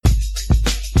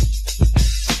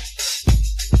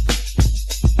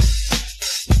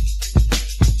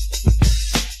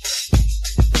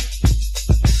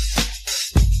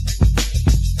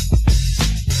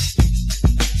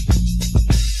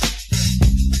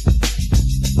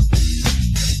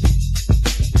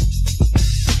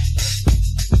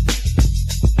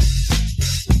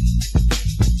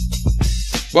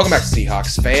Welcome back to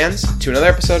Seahawks fans to another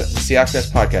episode of the Seahawks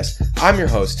Nest Podcast. I'm your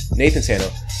host, Nathan Sano,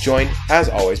 joined, as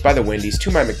always, by the Wendy's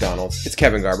to my McDonald's. It's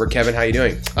Kevin Garber. Kevin, how you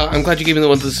doing? I'm glad you gave me the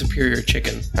one with the superior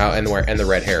chicken. And the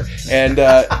red hair. And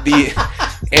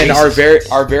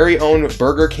our very own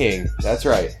Burger King. That's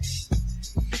right.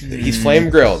 He's flame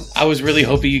grilled. I was really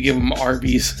hoping you give him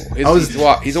Arby's. He's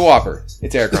a Whopper.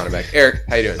 It's Eric Cronenbeck. Eric,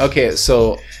 how you doing? Okay,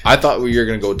 so I thought we were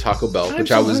going to go Taco Bell,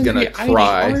 which I was going to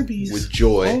cry with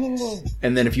joy. Oh.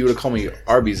 And then if you would have called me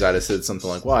Arby's, I'd have said something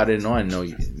like, well, I didn't know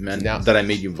you meant that I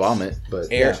made you vomit. But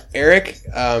Eric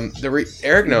knows. The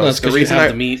reason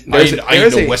I eat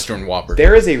the Western Whopper.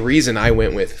 There is a reason I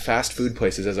went with fast food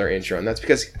places as our intro, and that's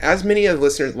because, as many of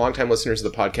the longtime listeners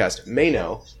of the podcast may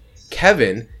know,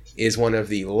 Kevin is one of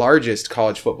the largest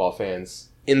college football fans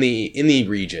in the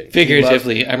region.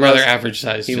 Figuratively, I'm rather average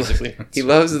sized physically. He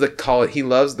loves the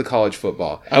college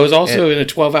football. I was also in a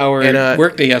 12-hour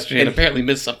workday yesterday and apparently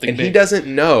missed something big. He doesn't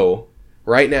know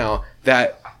right now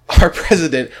that our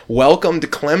president welcomed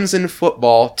Clemson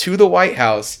football to the White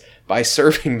House by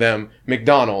serving them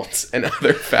McDonald's and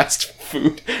other fast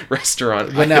food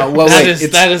restaurants. But now,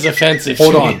 that is offensive.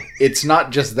 Hold on. It's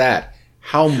not just that.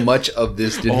 How much of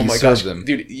this did he serve them?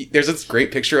 Dude, there's this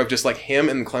great picture of just like him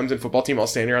and the Clemson football team all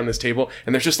standing around this table,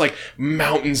 and there's just like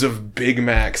mountains of Big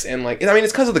Macs, and like, I mean,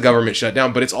 it's because of the government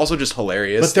shutdown, but it's also just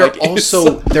hilarious. But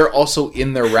they're also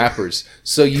in their wrappers.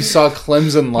 So you saw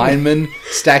Clemson linemen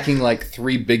stacking like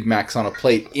 3 Big Macs on a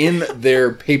plate in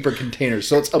their paper containers.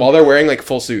 So it's while they're wearing like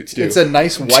full suits, too. It's a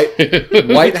nice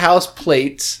White House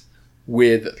plates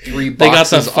with 3 boxes. They got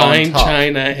the fine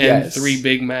china and 3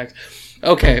 Big Macs.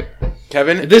 Okay.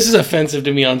 Kevin, this is offensive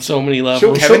to me on so many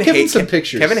levels. Kevin hates some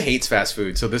pictures. Kevin hates fast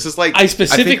food, so this is like I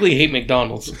specifically hate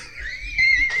McDonald's.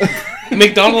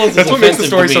 McDonald's. That's what makes the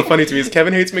story so funny to me. Is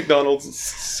Kevin hates McDonald's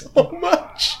so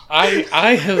much.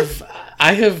 I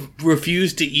have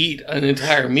refused to eat an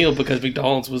entire meal because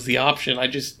McDonald's was the option. I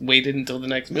just waited until the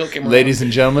next meal came around. Ladies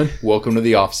and gentlemen, welcome to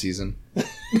the off season. You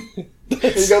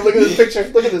gotta look at this picture.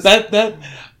 Look at this. That.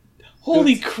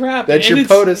 Holy crap! That's your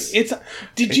POTUS.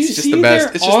 Did you see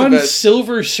they're on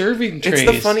silver serving trays?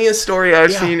 It's the funniest story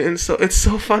I've seen, and it's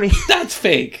so funny. That's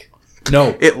fake.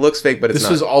 No, it looks fake, but it's not.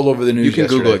 This was all over the news. You can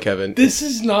Google it, Kevin. This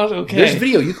is not okay. There's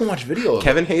video. You can watch video.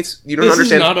 Kevin hates. You don't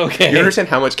understand. This is not okay. You don't understand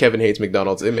how much Kevin hates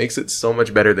McDonald's. It makes it so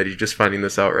much better that he's just finding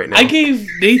this out right now. I gave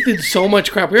Nathan so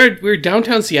much crap. We were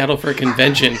downtown Seattle for a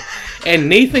convention, and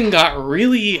Nathan got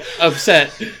really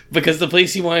upset because the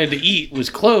place he wanted to eat was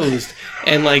closed,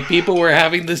 and like people were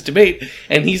having this debate,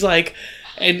 and he was like,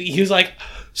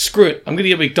 "Screw it, I'm gonna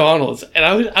eat McDonald's," and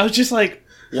I was just like,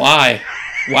 "Why?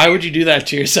 Why would you do that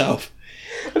to yourself?"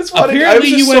 Apparently,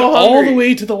 you went all the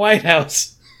way to the White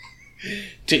House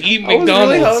to eat McDonald's. I was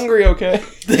really hungry, okay?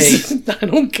 I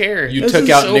don't care. You took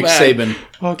out Nick Saban.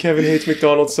 Oh, Kevin hates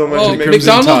McDonald's so much. Oh,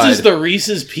 McDonald's is the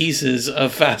Reese's Pieces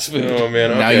of fast food. Oh,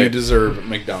 man, okay. Now you deserve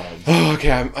McDonald's. Oh,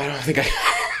 okay, I don't think I...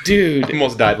 Dude. I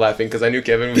almost died laughing because I knew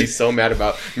Kevin would be so mad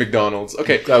about McDonald's.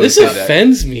 Okay. This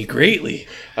offends me greatly.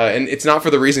 And it's not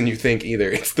for the reason you think either.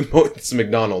 It's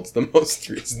McDonald's.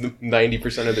 It's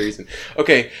 90% of the reason.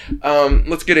 Okay,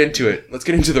 let's get into it. Let's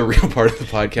get into the real part of the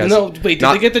podcast. No, wait, did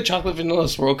they get the chocolate vanilla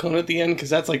swirl cone at the end? Because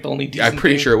that's like the only decent I'm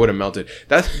pretty sure it would have melted.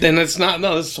 Then it's not.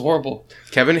 No, this is horrible.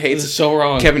 Kevin hates... This is so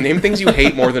wrong. Kevin, name things you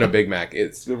hate more than a Big Mac.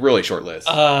 It's a really short list.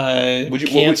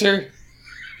 Cancer?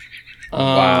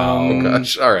 Wow. Oh,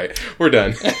 gosh. All right. We're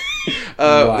done.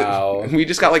 Wow. We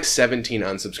just got like 17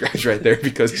 unsubscribes right there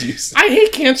because you... I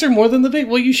hate cancer more than the Big...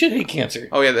 Well, you should hate cancer.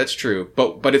 Oh, yeah, that's true.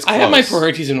 But it's close. I have my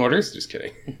priorities in order. Just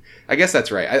kidding. I guess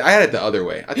that's right. I had it the other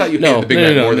way. I thought you hated the Big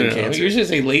Mac more than cancer. You're just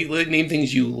say name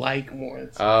things you like more.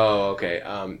 Oh, okay.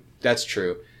 That's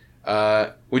true.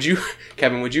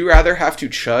 Kevin, would you rather have to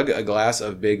chug a glass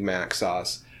of Big Mac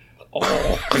sauce?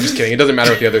 Oh, I'm just kidding. It doesn't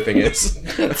matter what the other thing is.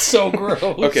 That's so gross.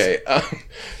 Okay.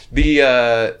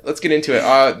 Let's get into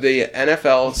it. The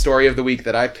NFL story of the week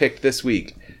that I picked this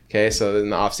week. Okay, so in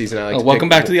the offseason, I like to welcome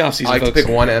back to the offseason, I like to pick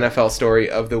one NFL story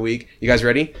of the week. You guys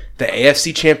ready? The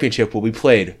AFC Championship will be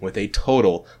played with a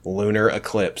total lunar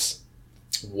eclipse.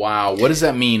 Wow. What does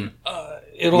that mean?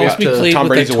 It'll also be played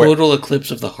with a total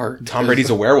eclipse of the heart. Tom Brady's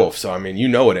a werewolf, so I mean, you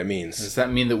know what it means. Does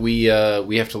that mean that we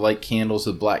have to light candles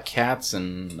with black cats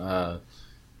and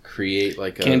create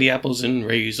like candy apples and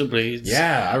razor blades?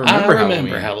 Yeah, I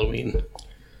remember Halloween.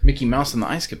 Mickey Mouse and the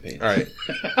Ice Capade. All right.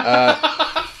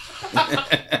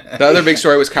 The other big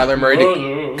story was Kyler Murray.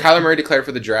 Kyler Murray declared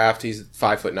for the draft. He's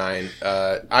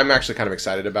 5'9". I'm actually kind of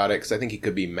excited about it because I think he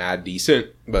could be mad decent.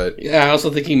 But yeah, I also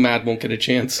think mad won't get a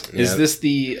chance. Yeah. Is this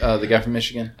the guy from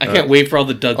Michigan? I can't wait for all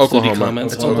the Doug Flutie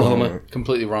comments. It's Oklahoma.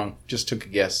 Completely wrong. Just took a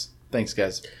guess. Thanks,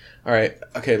 guys. All right.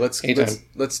 Okay. Let's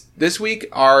this week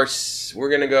we're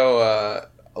gonna go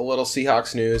a little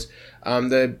Seahawks news.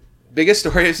 The biggest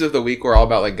stories of the week were all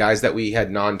about like guys that we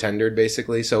had non-tendered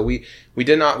basically. So we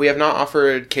have not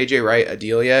offered KJ Wright a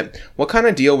deal yet. What kind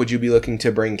of deal would you be looking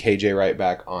to bring KJ Wright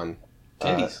back on?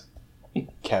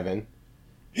 Kevin.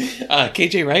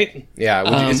 KJ Wright?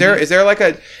 Yeah. Is there like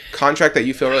a contract that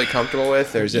you feel really comfortable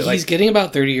with, or is it he's getting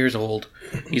about 30 years old?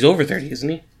 He's over 30, isn't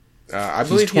he? I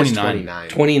believe he's 29.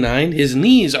 29. His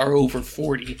knees are over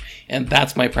 40, and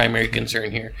that's my primary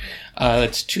concern here.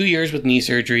 It's 2 years with knee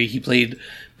surgery. He played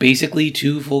basically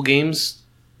 2 full games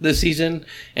this season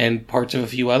and parts of a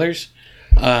few others.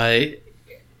 I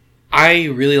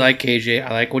really like KJ.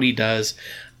 I like what he does.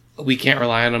 We can't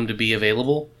rely on him to be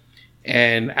available,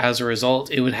 and as a result,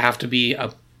 it would have to be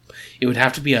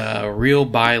a real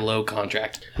buy low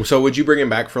contract. So would you bring him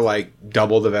back for like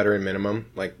double the veteran minimum,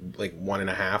 like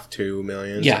 1.5, 2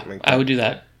 million? Yeah, like I would do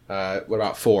that. What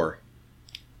about 4?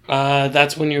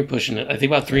 That's when you're pushing it. I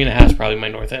think about 3.5 is probably my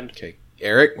north end. Okay,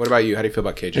 Eric, what about you? How do you feel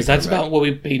about KJ? Because that's about what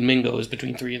we paid Mingo, is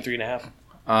between 3 and 3.5.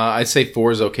 I'd say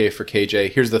 4 is okay for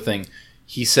KJ. Here's the thing: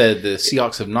 he said the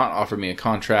Seahawks have not offered me a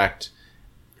contract.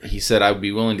 He said I would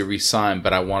be willing to re-sign,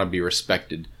 but I want to be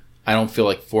respected. I don't feel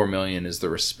like $4 million is the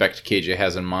respect KJ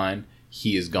has in mind.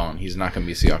 He is gone. He's not going to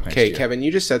be Seahawks next year. Okay, Kevin,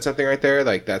 you just said something right there.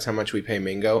 Like, that's how much we pay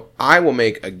Mingo. I will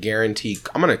make a guarantee.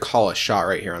 I'm going to call a shot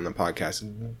right here on the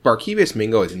podcast. Barkevious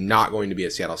Mingo is not going to be a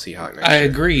Seattle Seahawk next year. I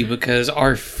agree, because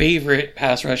our favorite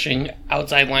pass rushing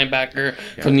outside linebacker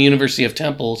from the University of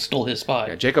Temple stole his spot.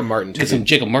 Yeah, Jacob Martin took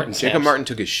Jacob Martin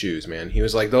took his shoes, man. He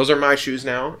was like, those are my shoes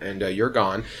now, and you're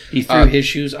gone. He threw his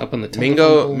shoes up on the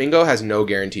Temple. Mingo has no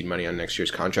guaranteed money on next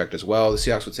year's contract as well. The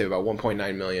Seahawks would save about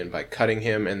 $1.9 million by cutting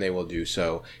him, and they will do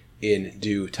so in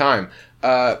due time.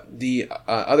 The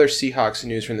other Seahawks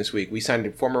news from this week: we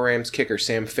signed former Rams kicker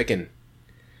Sam Ficken.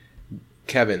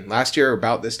 Kevin, last year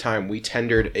about this time we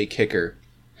tendered a kicker.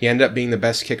 He ended up being the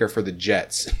best kicker for the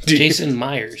Jets. Jason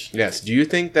Myers. Yes. Do you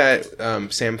think that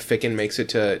Sam Ficken makes it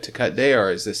to cut day,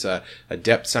 or is this a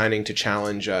depth signing to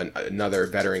challenge another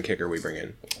veteran kicker we bring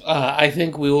in? I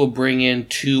think we will bring in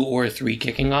 2 or 3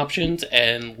 kicking options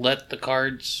and let the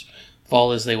cards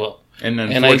fall as they will. And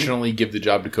unfortunately, give the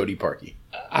job to Cody Parkey.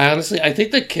 I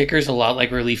think the kicker's a lot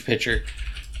like relief pitcher.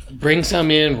 Bring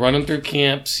some in, run them through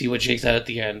camp, see what shakes out at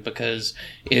the end, because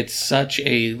it's such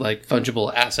a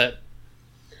fungible asset.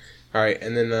 All right,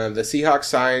 and then the Seahawks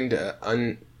signed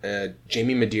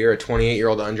Jamie Medeiros, a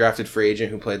 28-year-old undrafted free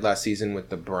agent who played last season with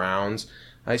the Browns.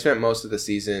 He spent most of the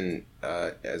season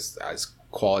as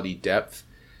quality depth.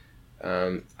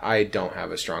 I don't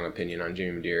have a strong opinion on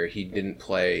Jamie Medeiros. He didn't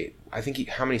play. I think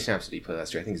how many snaps did he play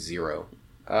last year? I think 0.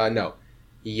 No.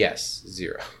 Yes,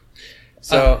 0.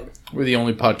 So we're the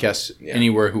only podcast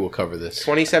anywhere who will cover this.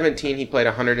 2017, he played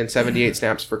 178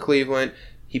 snaps for Cleveland.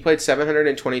 He played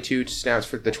 722 snaps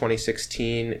for the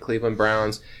 2016 Cleveland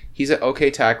Browns. He's an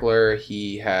okay tackler.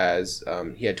 He had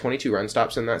 22 run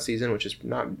stops in that season, which is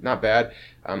not bad.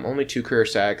 Only 2 career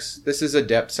sacks. This is a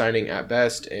depth signing at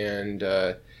best, and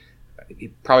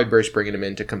probably Burst bringing him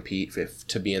in to compete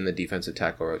to be in the defensive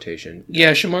tackle rotation.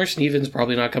 Yeah, Shamar Stevens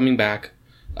probably not coming back.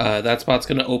 That spot's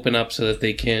going to open up so that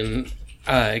they can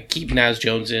keep Naz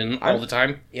Jones in all the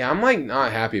time. Yeah, I'm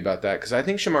not happy about that, because I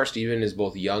think Shamar Stevens is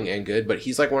both young and good, but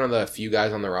he's one of the few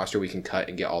guys on the roster we can cut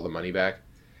and get all the money back.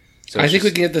 So I think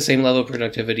we can get the same level of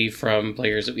productivity from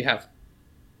players that we have.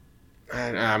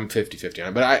 I'm 50-50 on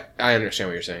it, but I understand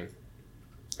what you're saying.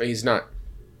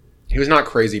 He was not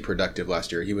crazy productive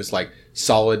last year. He was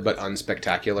solid but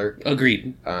unspectacular.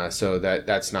 Agreed. So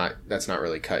that's not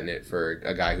really cutting it for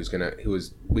a guy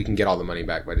we can get all the money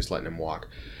back by just letting him walk.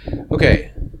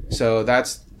 Okay, so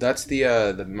that's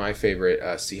the my favorite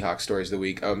Seahawks stories of the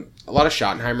week. A lot of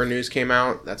Schottenheimer news came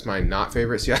out. That's my not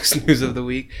favorite Seahawks news of the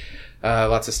week.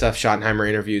 Lots of stuff. Schottenheimer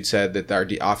interviewed said that our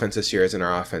offense this year isn't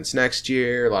our offense next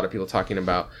year. A lot of people talking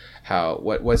about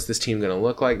what's this team going to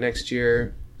look like next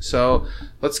year. So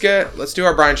let's do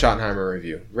our Brian Schottenheimer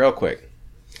review real quick.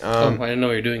 I didn't know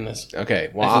you were doing this. Okay,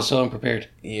 well, I feel so unprepared.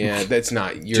 Yeah, that's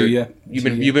not. You've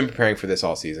been preparing for this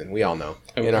all season. We all know.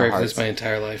 I've been preparing for this my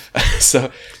entire life.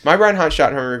 So my Brian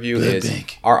Schottenheimer review is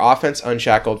our offense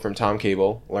unshackled from Tom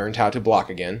Cable learned how to block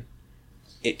again.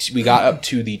 We got up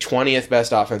to the 20th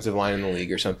best offensive line in the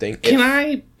league or something.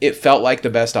 It felt like the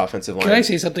best offensive line. Can I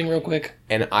say something real quick?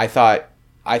 And I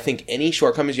think any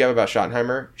shortcomings you have about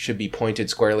Schottenheimer should be pointed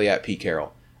squarely at Pete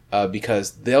Carroll,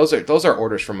 because those are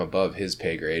orders from above his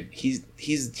pay grade. He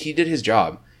did his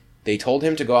job. They told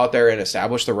him to go out there and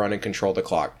establish the run and control the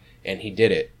clock, and he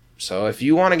did it. So if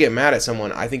you want to get mad at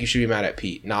someone, I think you should be mad at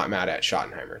Pete, not mad at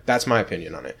Schottenheimer. That's my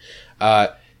opinion on it.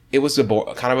 it was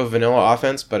kind of a vanilla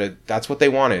offense, but that's what they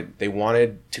wanted. They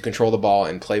wanted to control the ball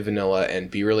and play vanilla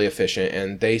and be really efficient,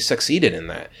 and they succeeded in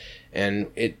that. And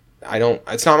it's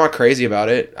not I'm not crazy about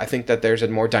it. I think that there's a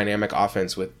more dynamic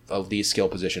offense with these skill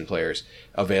position players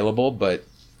available, but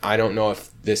I don't know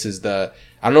if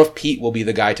I don't know if Pete will be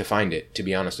the guy to find it, to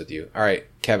be honest with you. All right,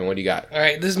 Kevin, what do you got? All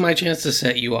right, this is my chance to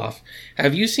set you off.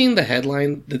 Have you seen the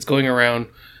headline that's going around,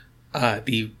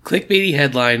 the clickbaity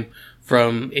headline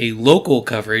from a local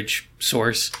coverage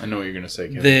source? I know what you're going to say,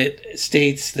 Kevin. That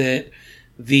states that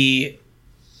the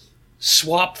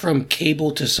swap from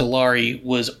cable to Solari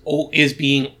is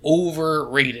being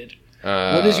overrated.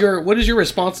 What is your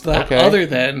response to that? Okay. Other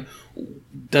than,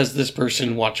 does this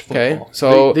person watch football? Okay,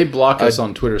 so they block us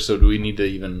on Twitter, so do we need to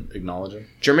even acknowledge them?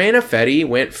 Jermaine Ifedi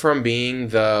went from being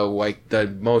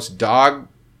the most dog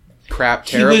crap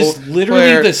terrible He was literally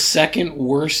player the second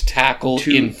worst tackle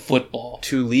in football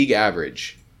to league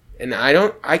average. And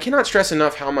I cannot stress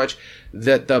enough how much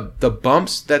that the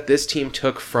bumps that this team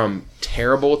took from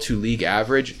terrible to league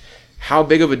average, how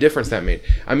big of a difference that made.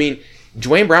 I mean,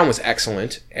 Dwayne Brown was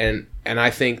excellent, and I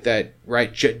think that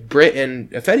Britt and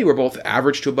Ifedi were both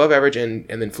average to above average, and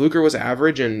then Fluker was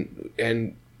average, and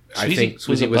I think Sweezy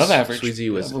was above average.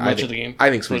 Sweezy was. For much of the game. I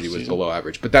think Sweezy was below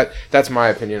average, but that's my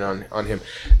opinion on him.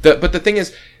 But the thing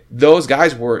is, those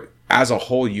guys were as a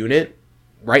whole unit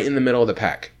right in the middle of the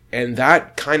pack, and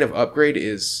that kind of upgrade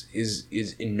is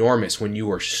enormous when you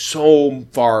were so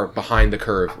far behind the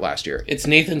curve last year. It's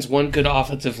Nathan's one good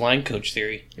offensive line coach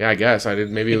theory. Yeah, I guess I did.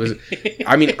 Maybe it was.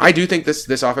 I mean, I do think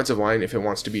this offensive line, if it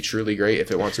wants to be truly great,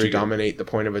 if it wants to dominate the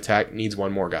point of attack, needs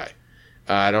one more guy.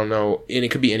 I don't know, and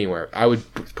it could be anywhere. I would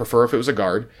prefer if it was a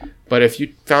guard, but if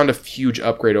you found a huge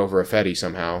upgrade over Ifedi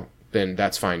somehow, then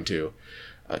that's fine too.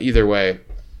 Either way,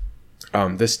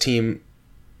 this team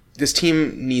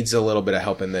needs a little bit of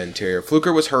help in the interior.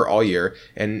 Fluker was hurt all year,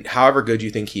 and however good you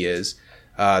think he is,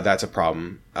 that's a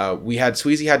problem.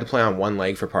 Sweezy had to play on one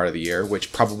leg for part of the year,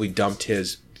 which probably dumped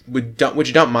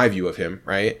my view of him,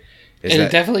 right?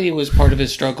 It definitely was part of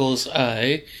his struggles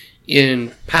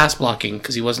in pass blocking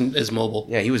because he wasn't as mobile.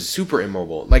 Yeah, he was super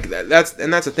immobile. Like that's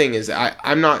the thing is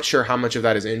I'm not sure how much of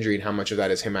that is injury and how much of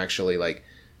that is him actually like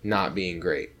not being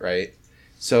great, right?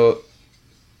 So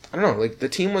I don't know. Like the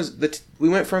team was we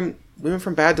went from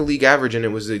bad to league average, and it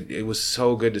was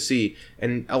so good to see.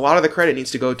 And a lot of the credit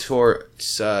needs to go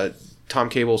towards Tom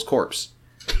Cable's corpse.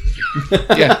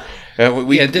 Yeah,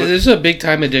 this is a big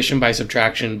time addition by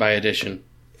subtraction by addition.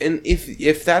 And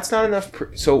if that's not enough,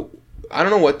 so I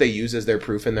don't know what they use as their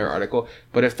proof in their article,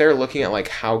 but if they're looking at like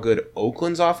how good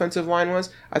Oakland's offensive line was,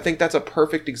 I think that's a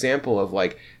perfect example of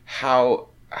like how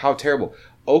terrible.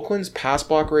 Oakland's pass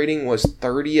block rating was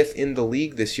 30th in the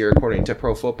league this year, according to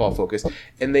Pro Football Focus,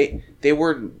 and they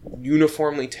were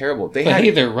uniformly terrible.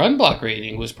 Their run block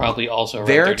rating was probably also around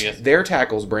 30th. Their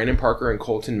tackles, Brandon Parker and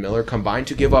Colton Miller, combined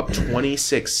to give up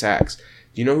 26 sacks.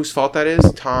 Do you know whose fault that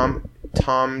is? Tom,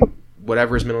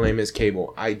 whatever his middle name is,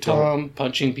 Cable. Tom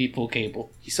punching people Cable.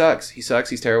 He sucks. He's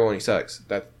terrible, and he sucks.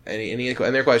 Any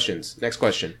other questions? Next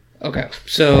question. Okay,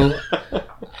 so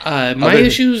my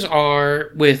issues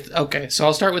are with... Okay, so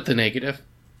I'll start with the negative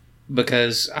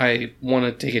because I want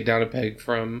to take it down a peg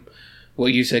from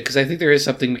what you said because I think there is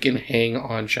something we can hang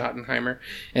on Schottenheimer,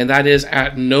 and that is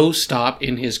at no stop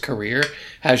in his career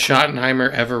has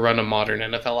Schottenheimer ever run a modern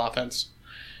NFL offense.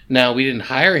 Now, we didn't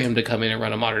hire him to come in and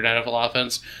run a modern NFL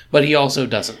offense, but he also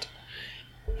doesn't.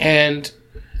 And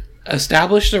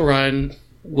establish the run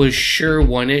was sure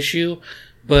one issue,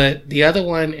 but the other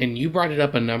one, and you brought it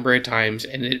up a number of times,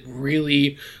 and it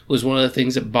really was one of the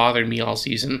things that bothered me all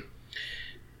season.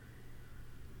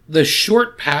 The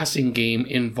short passing game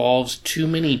involves too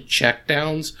many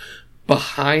checkdowns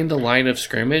behind the line of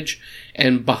scrimmage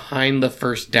and behind the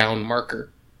first down marker,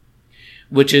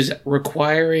 which is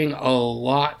requiring a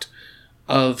lot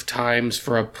of times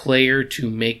for a player to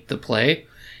make the play.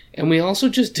 And we also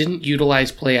just didn't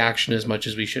utilize play action as much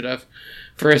as we should have.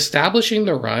 For establishing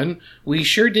the run, we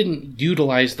sure didn't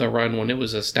utilize the run when it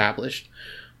was established.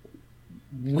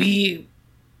 We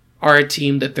are a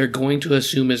team that they're going to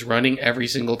assume is running every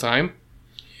single time,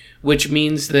 which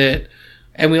means that,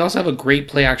 and we also have a great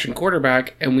play action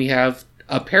quarterback, and we have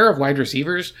a pair of wide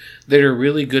receivers that are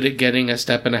really good at getting a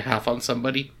step and a half on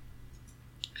somebody.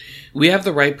 We have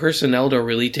the right personnel to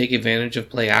really take advantage of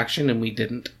play action, and we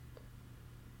didn't.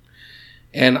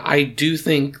 And I do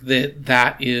think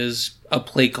that is a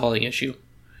play calling issue.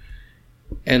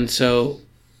 And so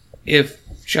if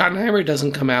Schottenheimer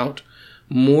doesn't come out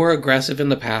more aggressive in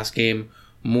the pass game,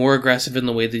 more aggressive in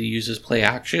the way that he uses play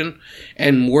action,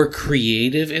 and more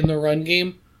creative in the run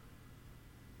game,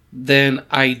 then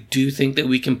I do think that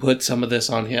we can put some of this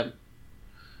on him.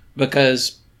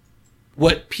 Because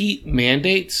what Pete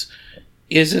mandates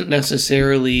isn't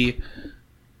necessarily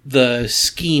the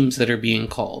schemes that are being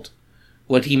called.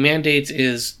 What he mandates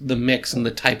is the mix and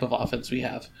the type of offense we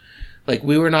have. Like,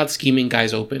 we were not scheming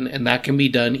guys open, and that can be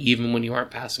done even when you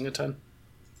aren't passing a ton.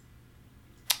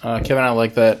 Kevin, I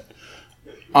like that.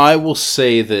 I will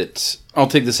say that I'll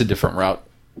take this a different route.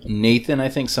 Nathan, I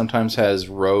think, sometimes has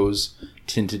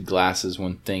rose-tinted glasses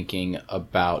when thinking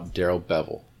about Darrell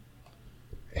Bevell.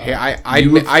 Hey,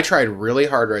 I tried really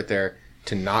hard right there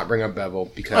to not bring up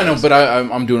Bevell because I know, but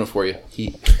I'm doing it for you.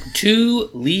 2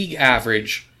 league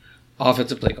average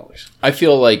offensive play callers. I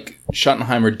feel like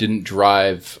Schottenheimer didn't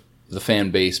drive the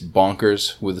fan base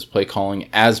bonkers with his play calling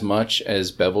as much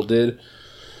as Bevell did.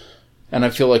 And I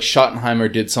feel like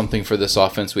Schottenheimer did something for this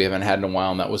offense we haven't had in a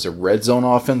while, and that was a red zone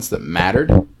offense that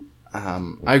mattered.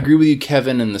 I agree with you,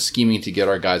 Kevin, in the scheming to get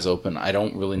our guys open. I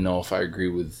don't really know if I agree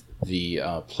with the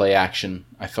play action.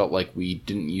 I felt like we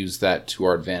didn't use that to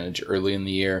our advantage early in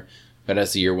the year, but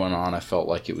as the year went on, I felt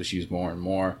like it was used more and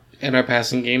more. And our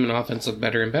passing game and offense look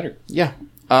better and better. Yeah.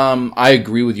 I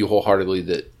agree with you wholeheartedly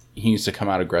that he needs to come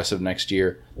out aggressive next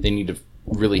year. They need to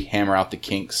really hammer out the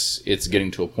kinks. It's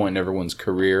getting to a point in everyone's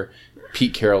career,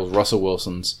 Pete Carroll's, Russell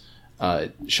Wilson's,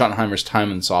 Schottenheimer's time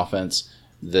in this offense,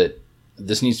 that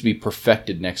this needs to be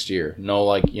perfected next year. No,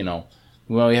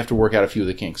 well, we have to work out a few of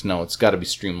the kinks. No, it's got to be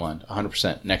streamlined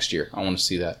 100% next year. I want to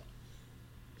see that.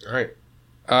 All right.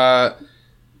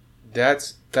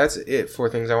 That's it for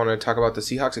things I want to talk about the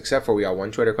Seahawks, except for we got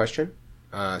one Twitter question.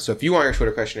 So if you want your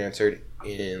Twitter question answered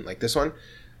in like this one,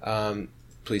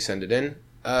 please send it in.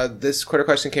 This Twitter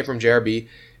question came from JRB,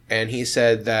 and he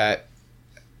said that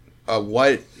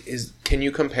can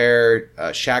you compare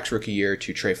Shaq's rookie year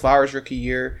to Trey Flowers' rookie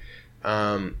year,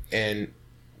 and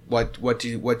what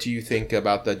do you think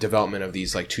about the development of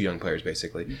these like 2 young players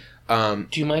basically? Do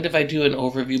you mind if I do an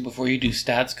overview before you do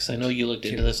stats? Because I know you looked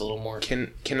into this a little more.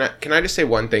 Can I just say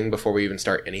one thing before we even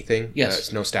start anything? Yes.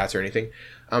 It's no stats or anything.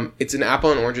 It's an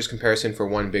apple and oranges comparison for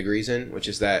one big reason, which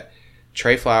is that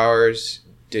Trey Flowers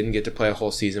didn't get to play a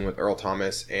whole season with Earl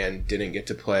Thomas and didn't get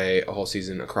to play a whole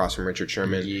season across from Richard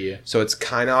Sherman. Yeah. So it's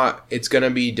going to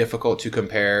be difficult to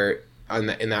compare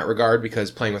in that regard,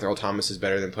 because playing with Earl Thomas is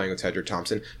better than playing with Tedrick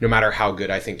Thompson. No matter how good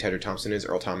I think Tedrick Thompson is,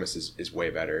 Earl Thomas is way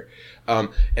better.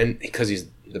 And because he's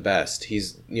the best.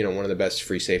 He's one of the best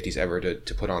free safeties ever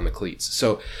to put on the cleats.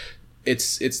 So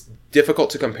it's difficult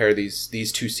to compare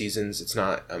these 2 seasons. It's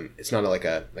not like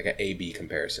a A/B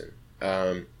comparison.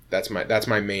 That's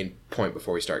my main point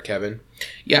before we start, Kevin.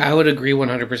 Yeah, I would agree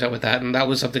 100% with that, and that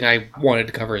was something I wanted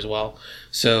to cover as well.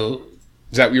 So,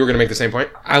 is that you were going to make the same point?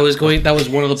 That was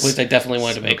one of the points I definitely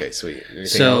wanted to make. Okay, sweet.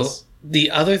 Anything else? The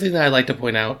other thing that I'd like to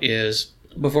point out is,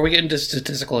 before we get into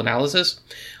statistical analysis,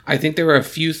 I think there are a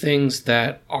few things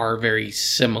that are very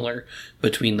similar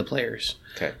between the players.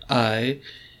 Okay.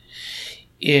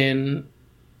 In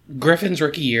Griffin's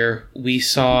rookie year, we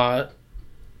saw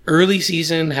early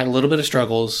season had a little bit of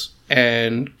struggles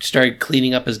and started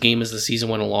cleaning up his game as the season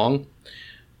went along.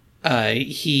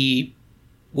 He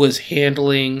was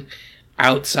handling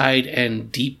outside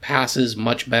and deep passes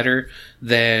much better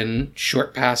than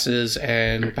short passes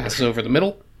and passes over the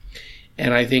middle.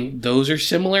 And I think those are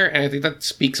similar, and I think that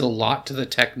speaks a lot to the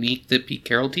technique that Pete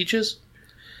Carroll teaches.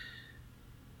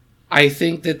 I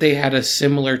think that they had a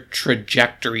similar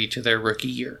trajectory to their rookie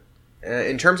year.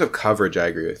 In terms of coverage, I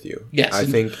agree with you. Yes. I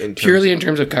think in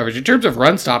terms of coverage. In terms of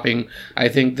run stopping, I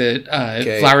think that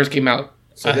Flowers came out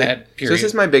ahead, period. So this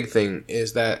is my big thing,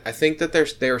 is that I think that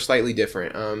they were slightly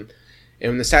different.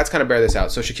 And the stats kind of bear this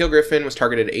out. So Shaquill Griffin was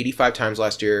targeted 85 times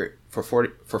last year for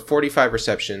 45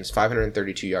 receptions,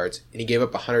 532 yards, and he gave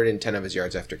up 110 of his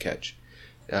yards after catch.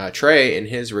 Trey, in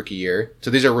his rookie year,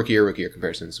 so these are rookie year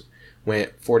comparisons,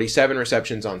 went 47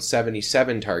 receptions on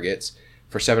 77 targets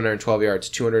for 712 yards,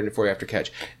 240 after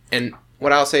catch. And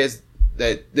what I'll say is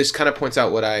that this kind of points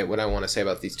out what I want to say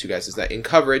about these 2 guys, is that in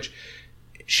coverage,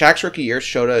 Shaq's rookie year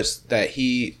showed us that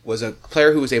he was a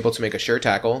player who was able to make a sure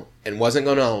tackle and wasn't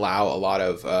going to allow a lot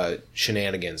of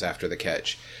shenanigans after the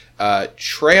catch.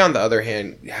 Trey, on the other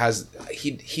hand,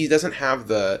 he doesn't have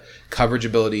the coverage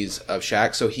abilities of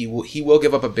Shaq, so he will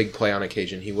give up a big play on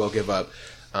occasion. He will give up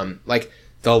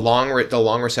the long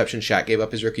reception Shaq gave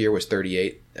up his rookie year was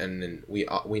 38, and then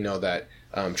we know that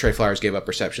Trey Flowers gave up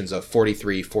receptions of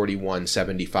 43, 41,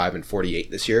 75, and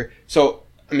 48 this year. So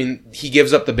I mean, he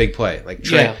gives up the big play. Like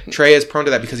Trey is prone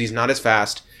to that because he's not as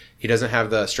fast. He doesn't have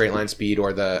the straight line speed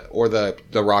or the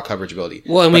raw coverage ability.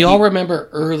 Well, and we all remember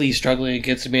early struggling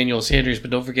against Emmanuel Sanders, but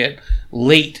don't forget,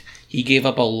 late he gave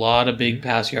up a lot of big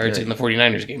pass yards in the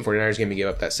 49ers game. 49ers game, he gave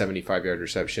up that 75-yard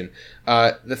reception.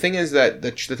 The thing is that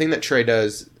the thing that Trey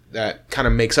does that kind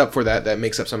of makes up for that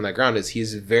makes up some of that ground, is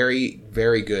he's very,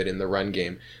 very good in the run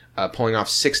game, pulling off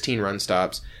 16 run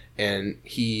stops, and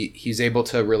he's able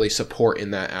to really support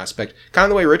in that aspect, kind of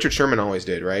the way Richard Sherman always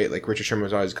did, right? Like Richard Sherman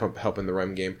was always helping the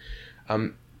run game.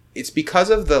 It's because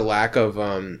of the lack of...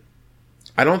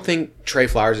 I don't think Trey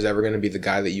Flowers is ever going to be the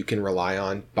guy that you can rely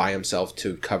on by himself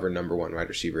to cover number one wide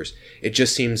receivers. It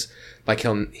just seems like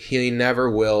he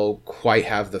never will quite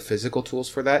have the physical tools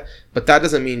for that. But that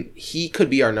doesn't mean he could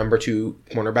be our number two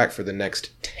cornerback for the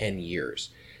next 10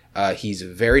 years. He's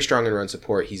very strong in run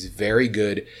support. He's very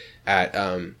good at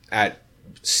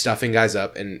stuffing guys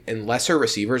up, and lesser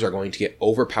receivers are going to get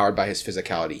overpowered by his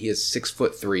physicality. He is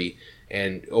 6'3"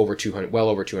 and well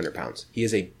over 200 pounds. He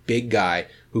is a big guy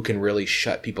who can really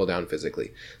shut people down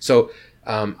physically. So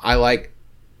I like,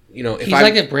 if he's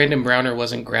like if Brandon Browner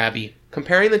wasn't grabby.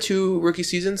 Comparing the two rookie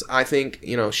seasons, I think,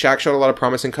 Shaq showed a lot of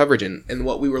promise in coverage, and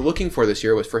what we were looking for this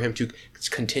year was for him to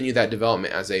continue that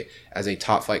development as a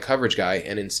top flight coverage guy,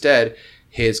 and instead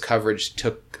his coverage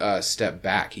took a step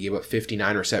back. He gave up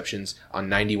 59 receptions on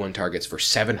 91 targets for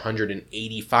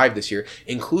 785 this year,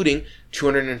 including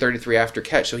 233 after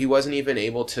catch. So he wasn't even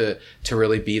able to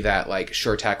really be that like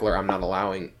sure tackler. I'm not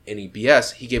allowing any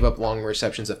BS. He gave up long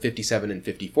receptions of 57 and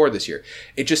 54 this year.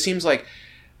 It just seems like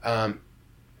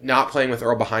not playing with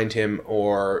Earl behind him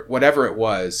or whatever it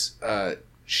was,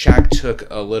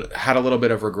 Shaq had a little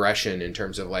bit of regression in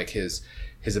terms of like his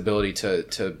ability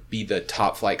to be the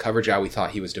top flight coverage guy we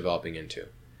thought he was developing into.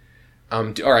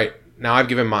 All right, now I've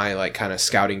given my like kind of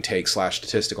scouting take /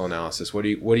 statistical analysis. What are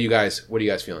you guys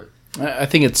feeling? I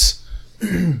think it's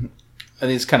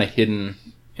kind of hidden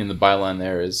in the byline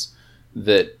there is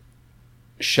that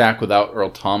Shaq without Earl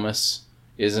Thomas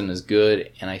isn't as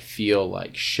good, and I feel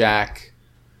like Shaq,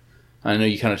 I know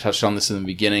you kind of touched on this in the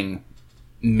beginning,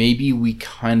 maybe we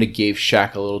kind of gave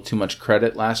Shaq a little too much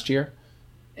credit last year,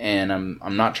 and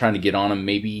I'm not trying to get on him.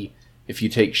 Maybe if you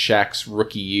take Shaq's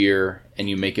rookie year and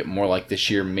you make it more like this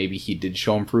year, maybe he did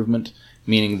show improvement,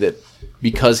 meaning that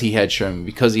because he had Sherman,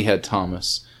 because he had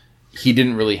Thomas, he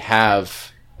didn't really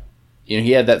have,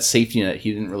 he had that safety net.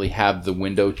 He didn't really have the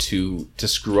window to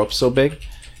screw up so big.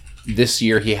 This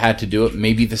year he had to do it.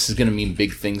 Maybe this is going to mean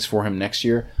big things for him next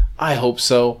year. I hope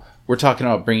so. We're talking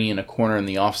about bringing in a corner in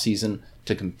the offseason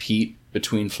to compete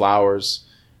between Flowers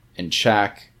and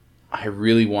Shaq. I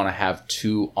really want to have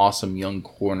two awesome young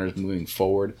corners moving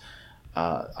forward.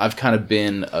 I've kind of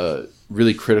been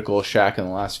really critical of Shaq in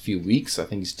the last few weeks. I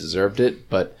think he's deserved it,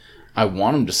 but I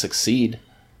want him to succeed.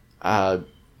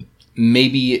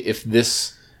 Maybe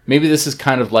this is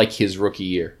kind of like his rookie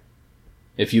year,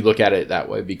 if you look at it that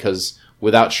way, because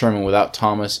without Sherman, without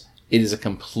Thomas, it is a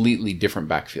completely different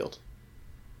backfield.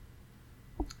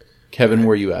 Kevin,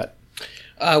 where are you at?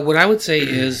 What I would say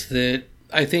is that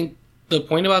I think the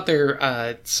point about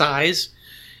their size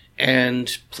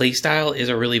and play style is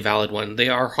a really valid one.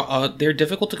 They're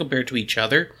difficult to compare to each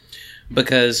other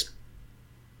because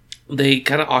they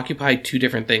kind of occupy two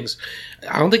different things.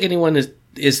 I don't think anyone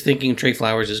is thinking Trey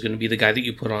Flowers is going to be the guy that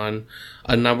you put on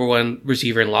a number one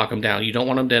receiver and lock him down. You don't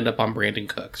want him to end up on Brandon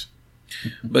Cooks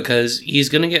because he's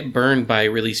going to get burned by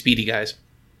really speedy guys.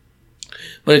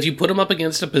 But if you put him up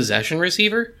against a possession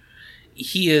receiver,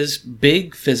 he is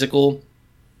big, physical,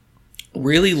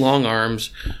 really long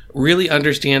arms, really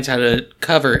understands how to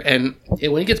cover. And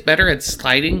when he gets better at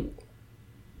sliding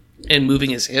and moving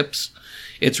his hips,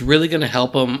 it's really going to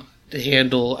help him to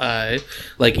handle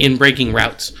like in-breaking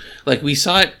routes. Like we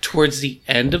saw it towards the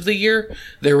end of the year.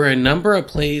 There were a number of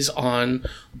plays on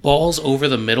balls over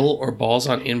the middle or balls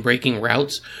on in-breaking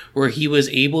routes where he was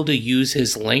able to use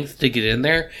his length to get in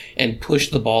there and push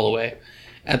the ball away.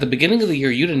 At the beginning of the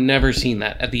year, you'd have never seen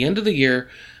that. At the end of the year,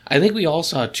 I think we all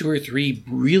saw 2 or 3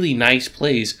 really nice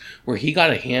plays where he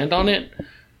got a hand on it.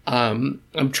 I'm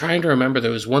trying to remember.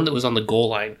 There was one that was on the goal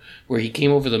line where he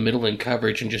came over the middle in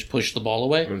coverage and just pushed the ball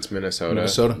away. It's Minnesota.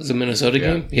 Minnesota. It was a Minnesota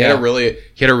game. He had a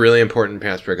really important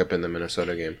pass breakup in the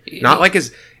Minnesota game. Not like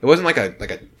it wasn't like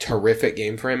a terrific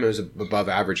game for him. It was an above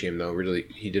average game though. Really,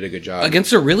 he did a good job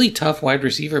against a really tough wide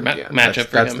receiver matchup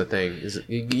for him. That's the thing.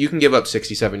 You can give up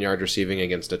 67 yards receiving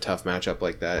against a tough matchup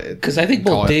like that. Because I think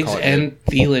both Diggs and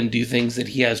Thielen do things that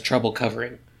he has trouble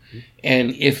covering.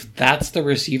 And if that's the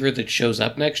receiver that shows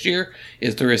up next year,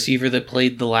 is the receiver that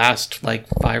played the last 5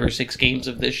 or 6 games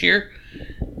of this year,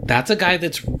 that's a guy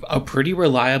that's a pretty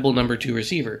reliable number 2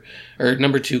 receiver or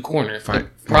number 2 corner. Fine.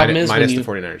 The problem is minus the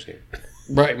 49ers game.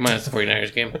 Right, minus the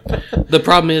 49ers game. The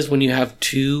problem is when you have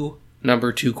 2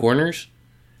 number 2 corners,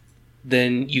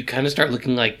 then you kind of start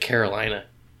looking like Carolina.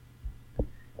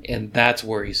 and that's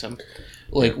worrisome.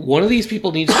 Like, one of these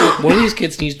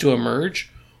kids needs to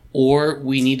emerge, or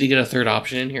we need to get a third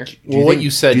option in here. Well, what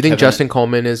you said. Do you think Kevin, Justin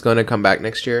Coleman is going to come back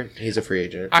next year? He's a free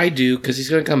agent. I do, because he's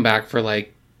going to come back for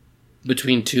like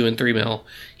between $2 and $3 million.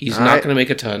 He's not going to make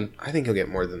a ton. I think he'll get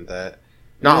more than that.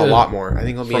 Not a lot more. I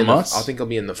think he'll be From us? I think he'll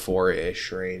be in the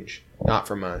 4-ish range. Not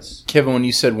from us. Kevin, when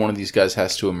you said one of these guys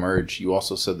has to emerge, you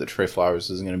also said that Trey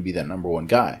Flowers isn't going to be that number one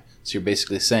guy. So you're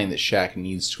basically saying that Shaq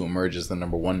needs to emerge as the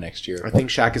number one next year. I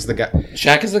think Shaq is the guy.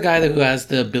 Shaq is the guy who has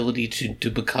the ability to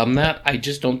become that. I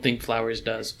just don't think Flowers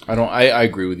does. I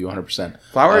agree with you 100%.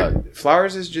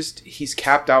 Flowers is just, he's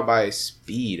capped out by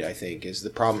speed, I think, is the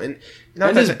problem. And not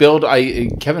And his build,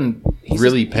 Kevin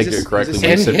really pegged it correctly when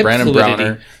he And said hip Brandon fluidity.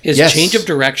 Browner. His Yes. change of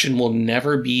direction will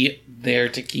never be there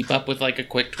to keep up with like a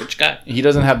quick twitch guy. He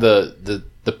doesn't have the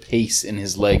pace in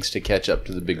his legs to catch up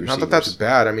to the big receivers. Not that that's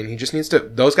bad. I mean, he just needs to,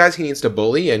 those guys he needs to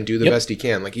bully and do the best he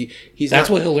can. Like That's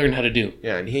what he'll learn how to do.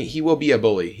 Yeah, and he will be a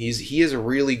bully. He is a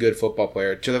really good football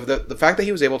player. To the fact that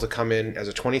he was able to come in as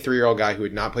a 23-year-old guy who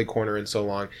had not played corner in so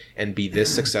long and be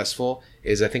this successful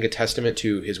is, I think, a testament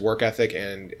to his work ethic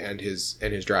and his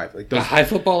drive. Like A high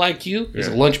football IQ. He's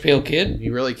a lunch pail kid. he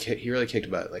really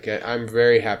kicked butt. Like I'm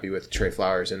very happy with Trey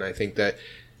Flowers, and I think that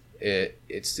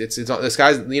it's this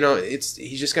guy's,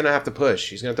 he's just gonna have to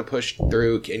push. He's gonna have to push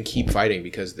through and keep fighting,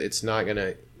 because it's not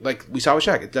gonna, like we saw with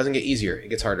Shaq. It doesn't get easier; it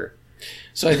gets harder.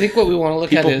 So I think what we want to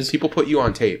look at is People put you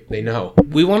on tape. They know.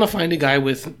 we want to find a guy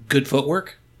with good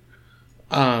footwork,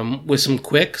 with some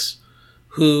quicks,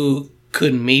 who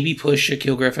could maybe push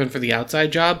Shaquille Griffin for the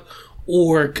outside job,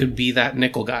 or could be that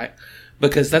nickel guy.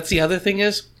 Because that's the other thing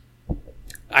is,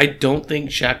 I don't think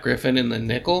Shaq Griffin in the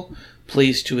nickel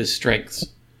plays to his strengths.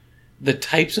 The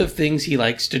types of things he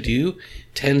likes to do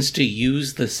tends to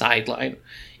use the sideline.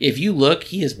 If you look,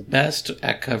 he is best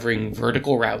at covering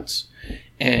vertical routes.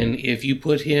 And if you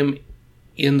put him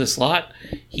in the slot,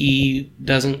 he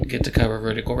doesn't get to cover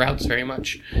vertical routes very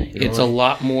much. It's a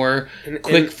lot more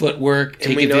quick footwork,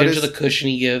 take advantage of the cushion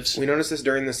he gives. We noticed this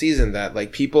during the season, that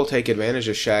like people take advantage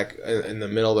of Shaq in the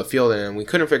middle of the field, and we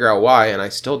couldn't figure out why, and I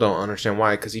still don't understand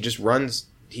why, because he just runs.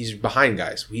 He's behind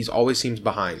guys. He's always seems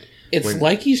behind. It's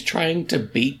like he's trying to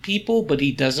bait people, but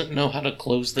he doesn't know how to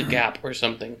close the gap or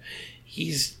something.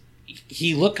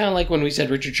 He looked kind of like when we said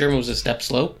Richard Sherman was a step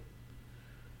slow.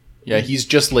 Yeah, he's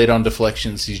just late on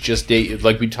deflections. He's just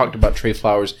like we talked about Trey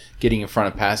Flowers getting in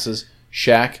front of passes.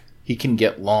 Shaq, he can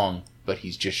get long, but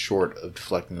he's just short of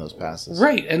deflecting those passes.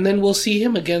 Right, and then we'll see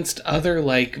him against other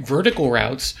like vertical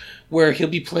routes where he'll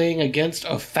be playing against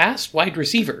a fast wide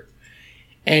receiver,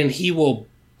 and he will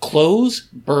close,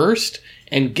 burst,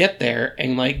 and get there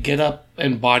and like get up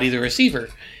and body the receiver.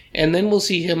 And then we'll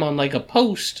see him on like a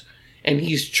post and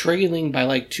he's trailing by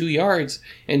like 2 yards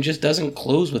and just doesn't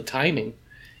close with timing.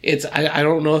 I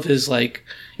don't know if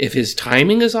his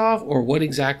timing is off or what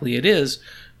exactly it is,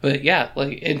 but yeah,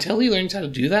 like until he learns how to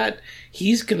do that,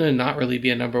 he's gonna not really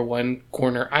be a number one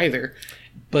corner either.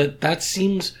 But that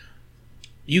seems,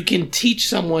 you can teach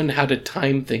someone how to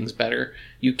time things better.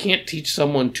 You can't teach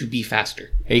someone to be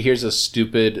faster. Hey, here's a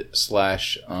stupid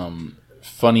 /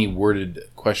 funny worded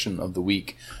question of the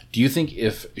week. Do you think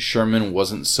if Sherman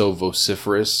wasn't so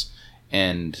vociferous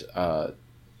and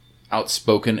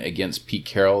outspoken against Pete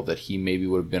Carroll that he maybe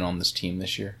would have been on this team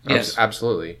this year? Yes.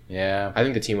 Absolutely. Yeah. I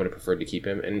think the team would have preferred to keep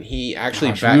him, and he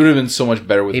actually we would have been so much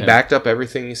better with him. He backed up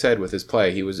everything he said with his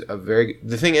play. He was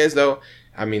the thing is though,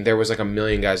 I mean, there was like a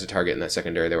million guys to target in that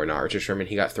secondary that were not Richard Sherman.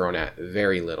 He got thrown at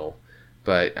very little.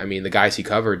 But, I mean, the guys he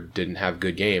covered didn't have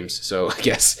good games, so I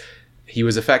guess he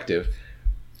was effective.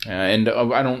 And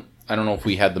I don't know if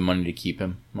we had the money to keep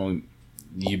him. Well,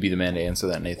 you'd be the man to answer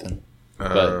that, Nathan.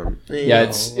 But, yeah,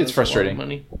 it's frustrating.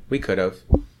 Money. We could have.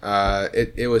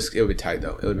 It would be tight,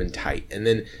 though. It would have been tight. And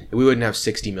then we wouldn't have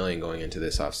 $60 million going into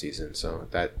this offseason, so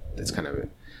that's kind of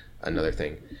another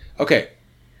thing. Okay.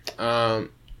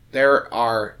 There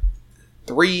are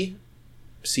 3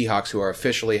 Seahawks who are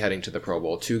officially heading to the Pro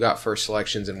Bowl. 2 got first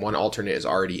selections, and 1 alternate is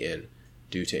already in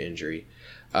due to injury.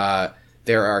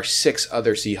 There are 6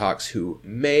 other Seahawks who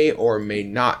may or may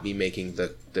not be making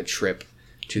the trip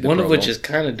to the Pro Bowl. One of which is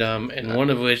kind of dumb, and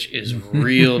one of which is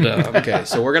real dumb. Okay,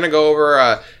 so we're going to go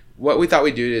over what we thought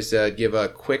we'd do is give a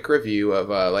quick review of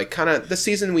like kind of the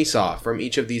season we saw from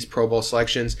each of these Pro Bowl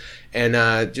selections, and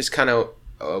just kind of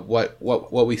what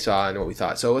we saw and what we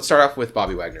thought. So let's start off with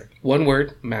Bobby Wagner. One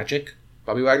word, magic.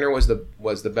 Bobby Wagner was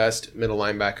the best middle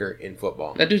linebacker in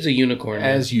football. That dude's a unicorn.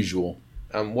 As usual.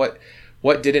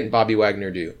 What didn't Bobby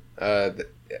Wagner do?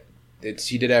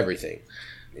 He did everything.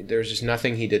 There's just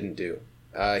nothing he didn't do.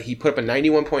 He put up a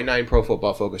 91.9 Pro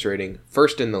Football Focus rating,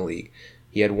 first in the league.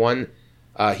 He had 1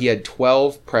 He had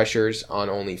 12 pressures on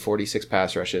only 46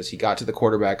 pass rushes. He got to the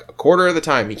quarterback a quarter of the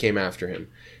time he came after him.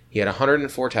 He had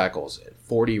 104 tackles and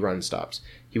 40 run stops.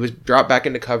 He was dropped back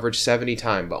into coverage 70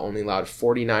 times, but only allowed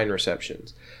 49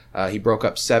 receptions. He broke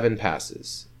up 7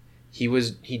 passes. He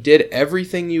did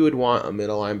everything you would want a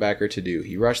middle linebacker to do.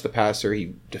 He rushed the passer.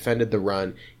 He defended the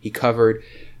run. He covered.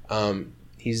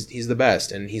 He's the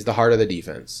best, and he's the heart of the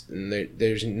defense. And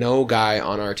there's no guy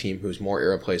on our team who's more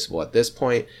irreplaceable at this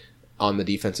point on the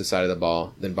defensive side of the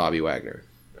ball than Bobby Wagner.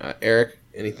 Eric,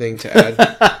 anything to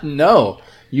add? No,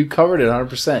 you covered it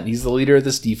 100%. He's the leader of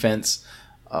this defense.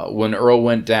 When Earl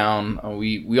went down,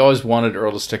 we always wanted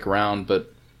Earl to stick around,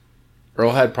 but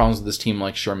Earl had problems with this team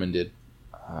like Sherman did.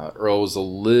 Earl was a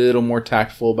little more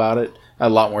tactful about it. A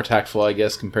lot more tactful, I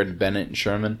guess, compared to Bennett and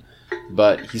Sherman.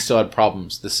 But he still had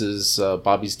problems. This is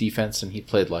Bobby's defense, and he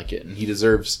played like it. And he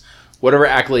deserves whatever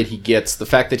accolade he gets. The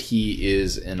fact that he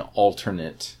is an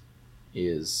alternate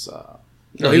is...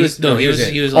 He was.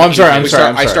 Oh, I'm sorry.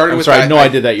 I started with. I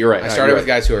did that. You're right. I started with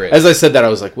guys who are in. As I said that, I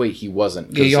was like, wait, he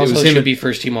wasn't. He also should be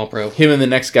first team All Pro. Him and the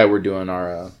next guy we're doing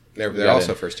our... They're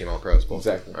also first team All Pros.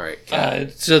 Exactly. All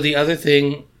right. So the other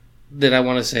thing that I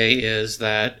want to say is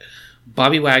that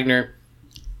Bobby Wagner,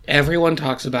 everyone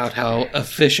talks about how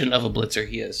efficient of a blitzer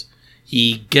he is.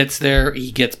 He gets there,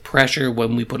 he gets pressure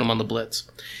when we put him on the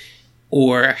blitz.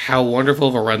 Or how wonderful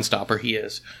of a run stopper he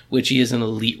is, which he is an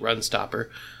elite run stopper.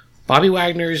 Bobby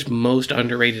Wagner's most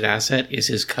underrated asset is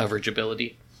his coverage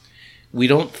ability. We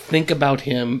don't think about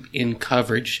him in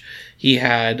coverage. He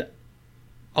had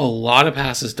a lot of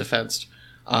passes defensed.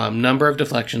 Number of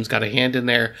deflections, got a hand in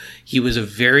there. He was a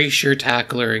very sure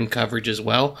tackler in coverage as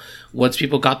well. Once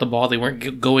people got the ball, they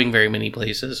weren't going very many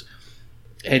places.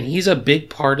 And he's a big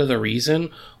part of the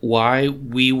reason why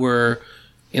we were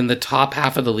in the top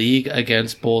half of the league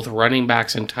against both running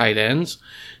backs and tight ends,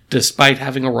 despite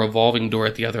having a revolving door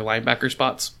at the other linebacker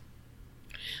spots.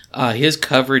 His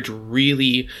coverage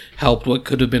really helped what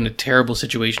could have been a terrible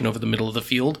situation over the middle of the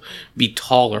field be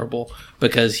tolerable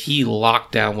because he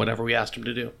locked down whatever we asked him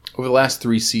to do. Over the last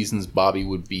 3 seasons, Bobby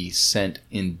would be sent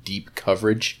in deep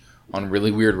coverage on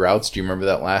really weird routes. Do you remember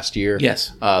that last year?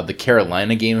 Yes. The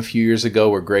Carolina game a few years ago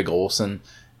where Greg Olsen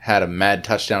had a mad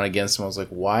touchdown against him. I was like,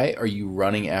 why are you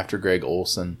running after Greg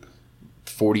Olsen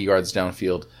 40 yards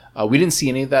downfield? We didn't see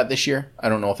any of that this year. I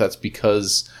don't know if that's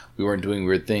because we weren't doing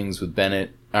weird things with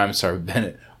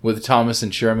with Thomas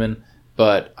and Sherman,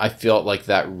 but I felt like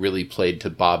that really played to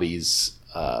Bobby's,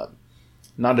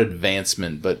 not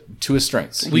advancement, but to his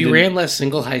strengths. We ran less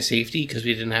single high safety because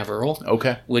we didn't have Earl.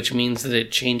 Okay. Which means that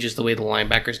it changes the way the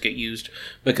linebackers get used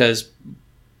because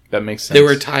that makes sense. There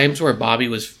were times where Bobby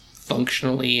was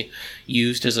functionally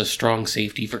used as a strong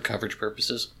safety for coverage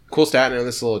purposes. Cool stat. I know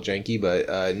this is a little janky, but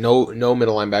no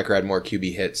middle linebacker had more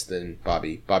QB hits than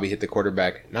Bobby. Bobby hit the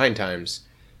quarterback 9 times.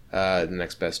 The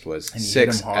next best was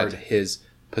 6 at his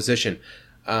position.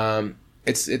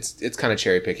 It's kind of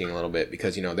cherry picking a little bit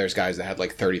because there's guys that had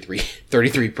like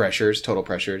 33 pressures, total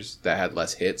pressures, that had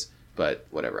less hits. But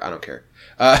whatever, I don't care.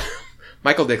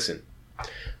 Michael Dixon,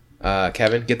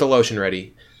 Kevin, get the lotion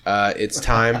ready. It's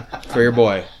time for your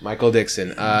boy Michael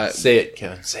Dixon. Say it,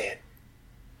 Kevin. Say it.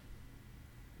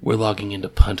 We're logging into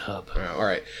Punt Hub. All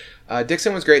right.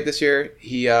 Dixon was great this year.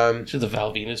 He to the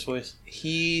Val Venus voice.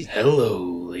 Hello,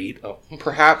 late. Oh.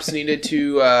 Perhaps needed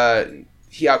to.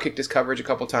 He outkicked his coverage a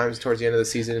couple times towards the end of the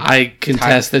season. I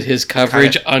contest that his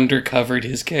coverage undercovered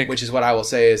his kick. Which is what I will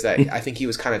say is that I think he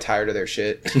was kind of tired of their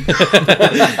shit.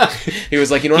 He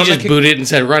was like, he just booted and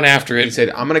said, "Run after it." He said,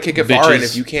 "I'm gonna kick it far, and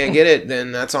if you can't get it,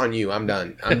 then that's on you. I'm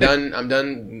done. I'm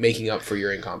done making up for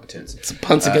your incompetence." It's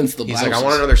punts against the Blouses. He's like, "I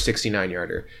want another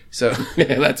 69-yarder." So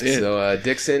yeah, that's it. So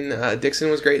Dixon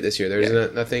was great this year.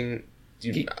 There's nothing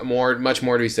much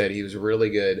more to be said. He was really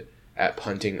good at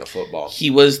punting a football. He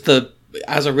was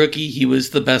as a rookie, he was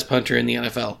the best punter in the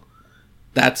NFL.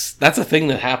 That's a thing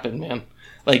that happened, man.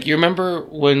 Like, you remember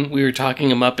when we were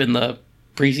talking him up in the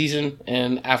preseason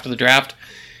and after the draft,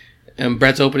 and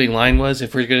Brett's opening line was,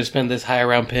 if we're going to spend this high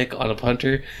round pick on a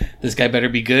punter, this guy better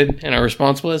be good. And our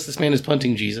response was, this man is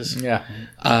punting Jesus. Yeah.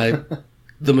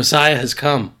 The Messiah has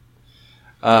come.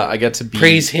 I get to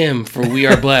praise him, for we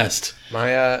are blessed.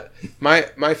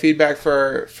 My feedback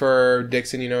for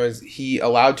Dixon, is he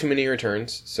allowed too many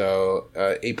returns, so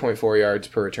 8.4 yards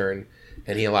per return,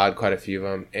 and he allowed quite a few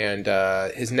of them. And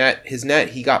his net,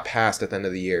 he got passed at the end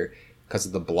of the year because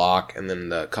of the block and then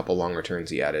the couple long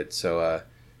returns he added. So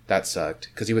that sucked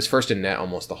because he was first in net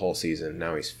almost the whole season.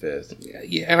 Now he's 5th.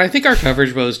 Yeah, and I think our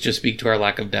coverage woes just speak to our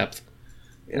lack of depth.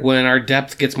 Yeah. When our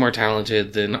depth gets more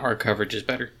talented, then our coverage is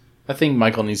better. I think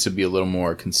Michael needs to be a little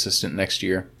more consistent next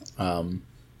year.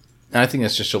 And I think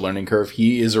that's just a learning curve.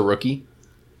 He is a rookie.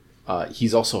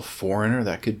 He's also a foreigner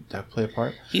that could play a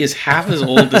part. He is half as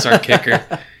old as our kicker.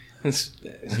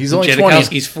 He's only 20.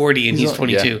 Janikowski's 40 and he's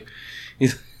 22. Yeah.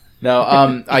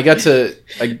 No, I got to...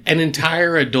 An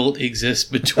entire adult exists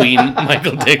between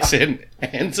Michael Dixon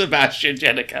and Sebastian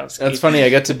Janikowski. That's funny.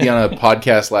 I got to be on a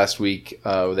podcast last week.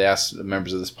 They asked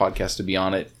members of this podcast to be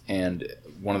on it, and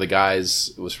one of the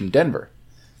guys was from Denver.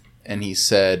 And he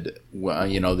said, well,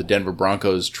 the Denver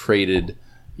Broncos traded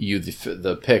you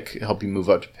the pick, help you move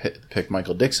up to pick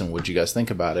Michael Dixon. What'd you guys think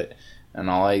about it?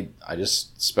 And I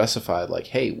just specified, like,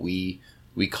 hey, we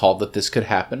called that this could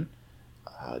happen.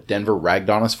 Denver ragged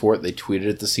on us for it. They tweeted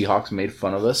at the Seahawks, made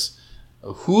fun of us.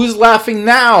 Who's laughing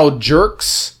now,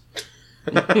 jerks?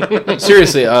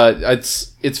 Seriously,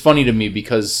 it's funny to me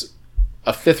because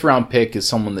a 5th-round pick is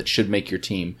someone that should make your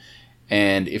team.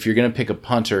 And if you're going to pick a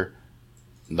punter,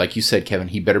 like you said, Kevin,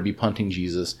 he better be punting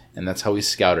Jesus, and that's how we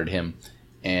scouted him.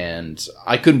 And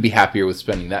I couldn't be happier with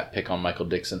spending that pick on Michael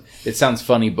Dixon. It sounds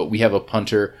funny, but we have a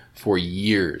punter for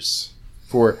years.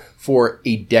 For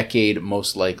a decade,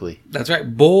 most likely. That's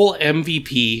right. Bowl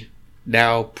MVP,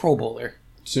 now Pro Bowler.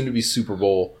 Soon to be Super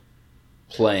Bowl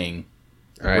playing,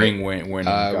 right. ring winning.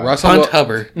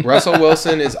 Hubbard. Russell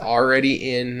Wilson is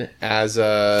already in as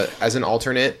an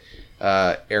alternate.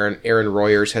 Aaron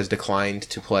Royers has declined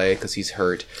to play because he's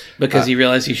hurt. Because he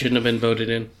realized he shouldn't have been voted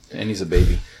in. And he's a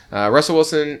baby. Russell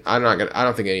Wilson, I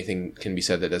don't think anything can be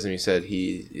said that doesn't be said.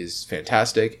 He is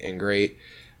fantastic and great.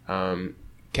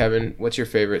 Kevin, what's your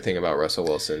favorite thing about Russell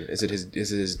Wilson? Is it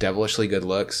his devilishly good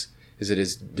looks? Is it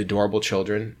his adorable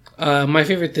children? My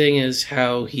favorite thing is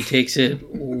how he takes it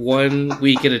 1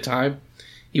 week at a time.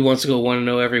 He wants to go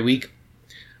 1-0 every week.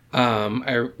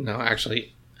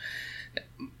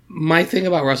 My thing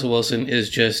about Russell Wilson is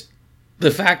just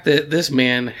the fact that this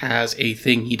man has a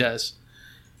thing he does.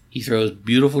 He throws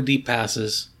beautiful deep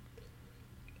passes,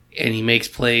 and he makes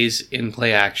plays in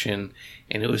play action.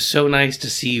 And it was so nice to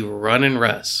see Runnin'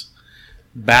 Russ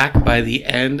back by the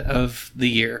end of the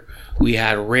year. We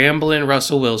had ramblin'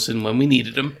 Russell Wilson when we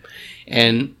needed him,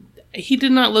 and he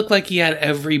did not look like he had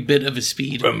every bit of his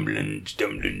speed. Rumblin',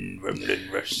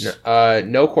 Russ.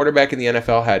 No quarterback in the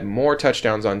NFL had more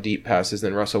touchdowns on deep passes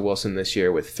than Russell Wilson this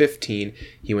year with 15.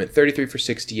 He went 33 for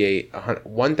 68,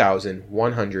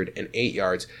 1,108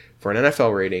 yards for an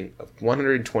NFL rating of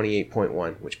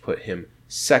 128.1, which put him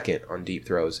second on deep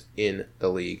throws in the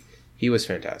league. He was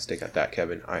fantastic at that,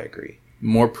 Kevin. I agree.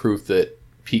 More proof that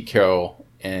Pete Carroll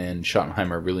and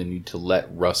Schottenheimer really need to let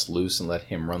Russ loose and let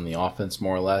him run the offense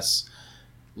more or less.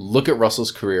 Look at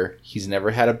Russell's career. He's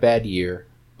never had a bad year,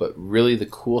 but really the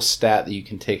cool stat that you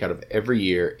can take out of every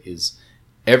year is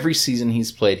every season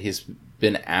he's played, he's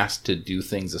been asked to do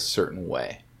things a certain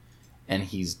way. And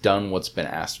he's done what's been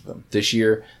asked of him. This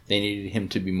year, they needed him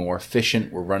to be more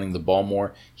efficient. We're running the ball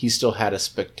more. He still had a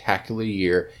spectacular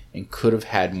year and could have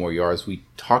had more yards. We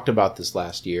talked about this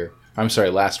last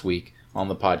week on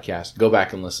the podcast. Go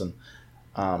back and listen.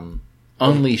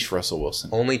 Unleash Russell Wilson.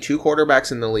 Only 2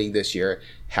 quarterbacks in the league this year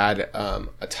had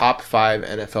a top 5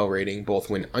 NFL rating, both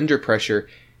when under pressure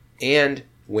and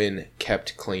when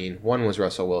kept clean. One was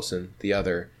Russell Wilson. The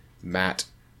other, Matt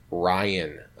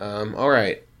Ryan. All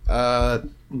right.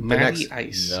 Matty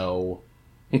Ice. No.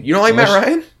 You don't like Matt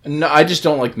Ryan? No, I just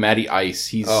don't like Matty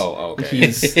Ice. Okay.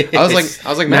 I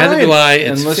was like Matt Neither Ryan. do I.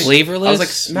 It's flavorless. I was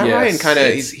like Matt Ryan kind of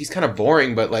it's- he's kind of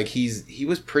boring, but like he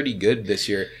was pretty good this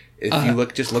year. If you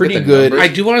look at pretty the good. numbers,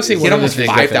 I do want to say he one had of the almost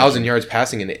things. 5,000 yards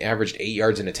passing and averaged 8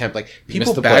 yards an attempt. Like Missed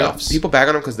people the bag playoffs.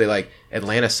 on him because they like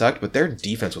Atlanta sucked, but their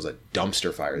defense was a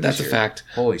dumpster fire. This That's a year. fact.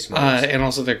 Holy smokes! And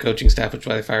also their coaching staff, which is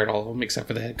why they fired all of them except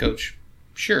for the head coach.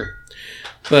 Sure.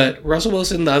 But Russell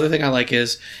Wilson, the other thing I like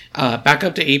is back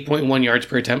up to 8.1 yards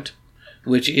per attempt,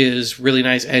 which is really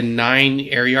nice, and 9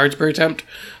 air yards per attempt,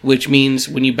 which means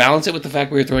when you balance it with the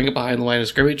fact we were throwing it behind the line of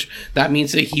scrimmage, that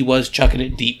means that he was chucking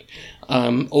it deep.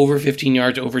 Over 15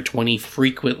 yards, over 20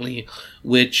 frequently,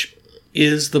 which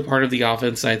is the part of the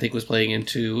offense that I think was playing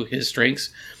into his strengths.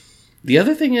 The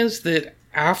other thing is that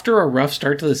after a rough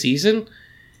start to the season,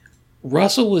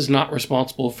 Russell was not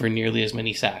responsible for nearly as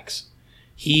many sacks.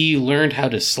 He learned how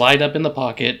to slide up in the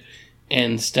pocket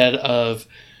instead of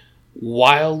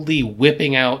wildly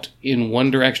whipping out in one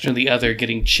direction or the other,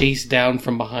 getting chased down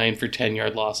from behind for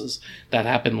 10-yard losses. That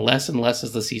happened less and less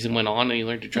as the season went on, and he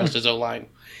learned to trust his O-line.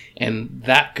 And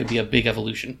that could be a big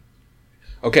evolution.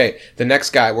 Okay, the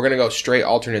next guy, we're going to go straight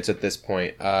alternates at this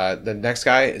point. The next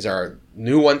guy is our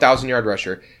new 1,000-yard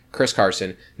rusher, Chris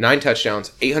Carson. 9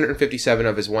 touchdowns, 857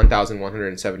 of his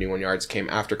 1,171 yards came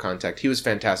after contact. He was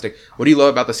fantastic. What do you love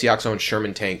about the Seahawks' own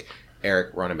Sherman Tank?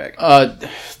 Eric Ronnebeck.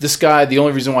 This guy, the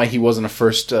only reason why he wasn't a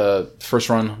first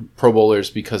run Pro Bowler is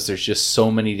because there's just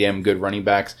so many damn good running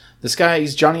backs. This guy,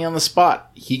 he's Johnny on the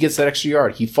spot. He gets that extra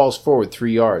yard. He falls forward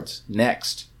 3 yards.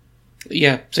 Next.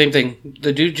 Yeah, same thing.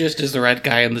 The dude just is the right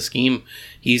guy in the scheme.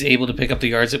 He's able to pick up the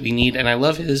yards that we need, and I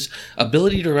love his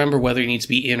ability to remember whether he needs to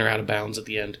be in or out of bounds at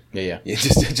the end. Yeah.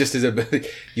 Just his ability.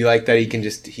 You like that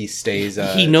he stays.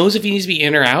 He knows if he needs to be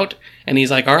in or out, and he's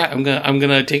like, all right, I'm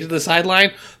gonna take it to the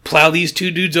sideline, plow these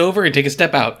 2 dudes over, and take a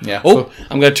step out. Yeah. Oh,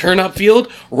 I'm gonna turn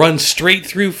upfield, run straight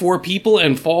through 4 people,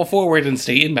 and fall forward and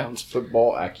stay inbounds.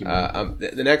 Football acumen.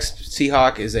 The next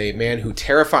Seahawk is a man who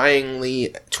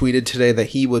terrifyingly tweeted today that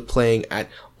he was playing at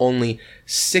only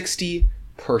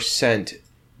 60%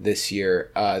 this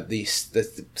year. The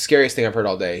scariest thing I've heard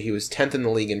all day. He was 10th in the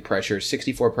league in pressures,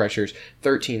 64 pressures,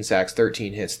 13 sacks,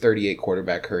 13 hits, 38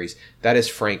 quarterback hurries. That is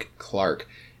Frank Clark.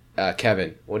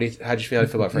 Kevin, how'd you feel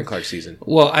about Frank Clark's season?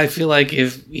 Well, I feel like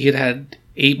if he had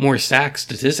 8 more sacks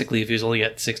statistically, if he was only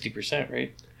at 60%,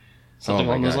 right? Something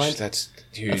along those lines. That's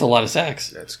a lot of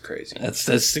sacks. That's crazy.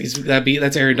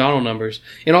 That's Aaron Donald numbers.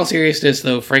 In all seriousness,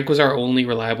 though, Frank was our only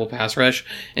reliable pass rush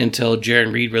until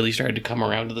Jaron Reed really started to come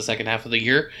around to the second half of the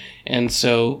year. And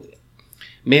so,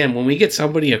 man, when we get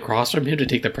somebody across from him to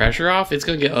take the pressure off, it's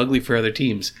going to get ugly for other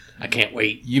teams. I can't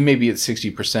wait. You may be at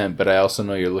 60%, but I also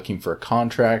know you're looking for a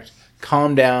contract.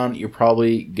 Calm down. You're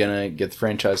probably going to get the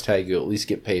franchise tag. You'll at least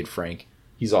get paid, Frank.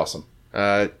 He's awesome.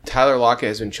 Tyler Lockett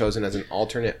has been chosen as an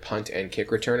alternate punt and kick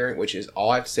returner, which is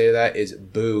all I have to say to that is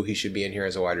boo. He should be in here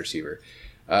as a wide receiver.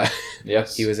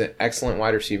 Yes, he was an excellent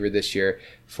wide receiver this year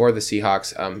for the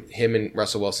Seahawks. Him and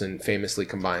Russell Wilson famously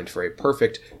combined for a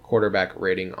perfect quarterback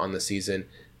rating on the season.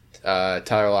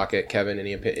 Tyler Lockett, Kevin,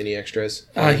 any extras?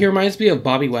 He reminds me of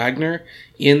Bobby Wagner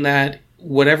in that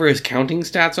whatever his counting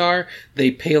stats are, they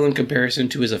pale in comparison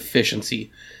to his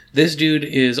efficiency. This dude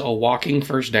is a walking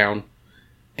first down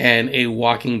and a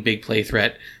walking big play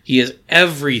threat. He is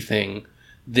everything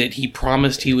that he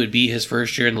promised he would be his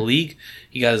first year in the league.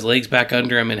 He got his legs back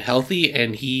under him and healthy,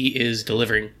 and he is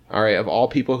delivering. All right, of all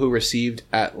people who received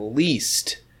at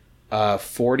least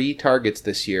 40 targets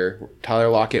this year, Tyler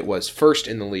Lockett was first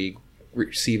in the league,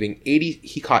 receiving 80.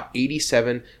 He caught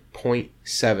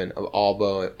 87.7 of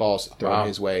all balls thrown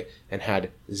his way and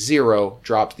had 0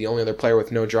 drops. The only other player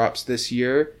with no drops this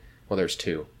year, well, there's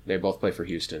 2. They both play for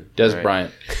Houston. Des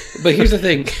Bryant. But here's the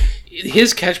thing.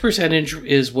 His catch percentage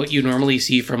is what you normally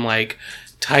see from, like,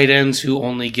 tight ends who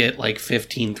only get, like,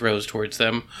 15 throws towards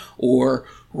them, or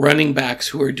running backs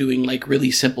who are doing, like,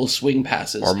 really simple swing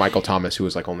passes. Or Michael Thomas, who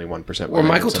was, like, only 1%. Or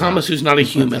Michael Thomas, who's not a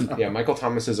human. Yeah, Michael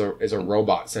Thomas is a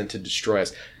robot sent to destroy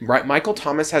us. Right, Michael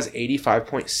Thomas has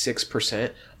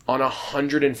 85.6% on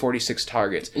 146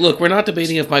 targets. Look, we're not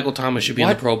debating if Michael Thomas should be in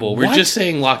the Pro Bowl. We're just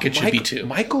saying Lockett should be too.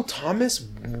 Michael Thomas?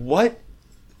 What?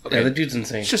 Okay. Yeah, the dude's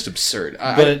insane. It's just absurd.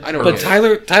 But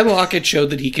Tyler Lockett showed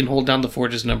that he can hold down the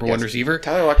fort as number 1 receiver.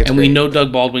 Tyler Lockett's and great. We know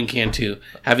Doug Baldwin can too.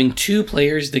 Having 2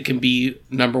 players that can be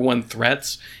number 1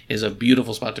 threats is a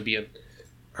beautiful spot to be in.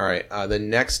 All right, the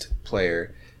next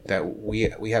player that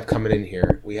we have coming in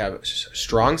here, we have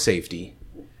strong safety.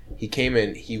 He came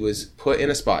in, he was put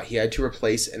in a spot. He had to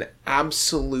replace an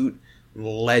absolute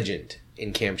legend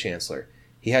in Cam Chancellor.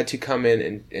 He had to come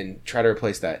in and try to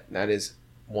replace that. That is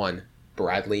one,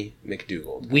 Bradley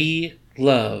McDougald. We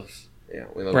love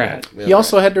Brad. He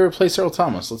also had to replace Earl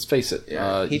Thomas, let's face it.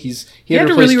 Yeah. He had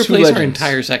to really replace our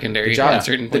entire secondary.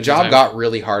 The job got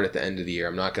really hard at the end of the year,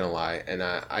 I'm not going to lie.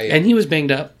 And he was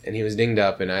banged up. And he was dinged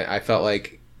up, and I felt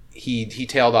like he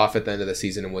tailed off at the end of the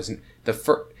season and wasn't the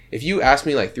first. If you ask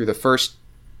me, like, through the first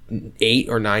 8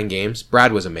 or 9 games,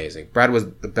 Brad was amazing. Brad was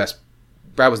the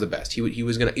best. He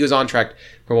was on track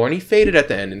for more, and he faded at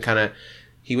the end and kind of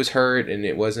he was hurt and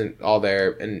it wasn't all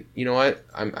there. And you know what?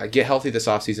 I get healthy this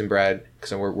offseason, Brad,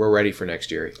 because we're ready for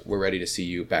next year. We're ready to see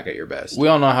you back at your best. We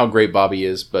all know how great Bobby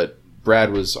is, but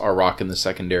Brad was our rock in the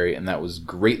secondary, and that was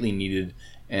greatly needed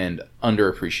and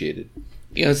underappreciated.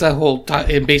 You know, it's that whole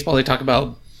in baseball they talk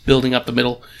about building up the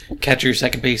middle, catcher,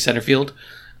 second base, center field.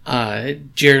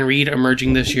 Jaron Reed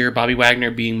emerging this year, Bobby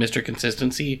Wagner being Mr.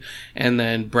 Consistency, and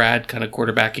then Brad kind of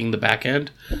quarterbacking the back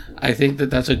end. I think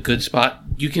that's a good spot.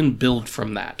 You can build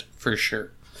from that for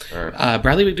sure. All right.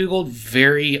 Bradley McDougald,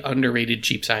 very underrated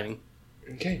cheap signing.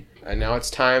 Okay, and now it's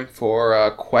time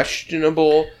for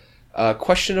questionable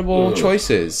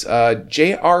choices.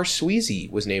 J.R. Sweezy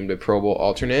was named a Pro Bowl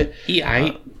alternate.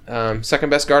 Second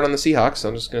best guard on the Seahawks.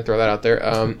 I'm just going to throw that out there.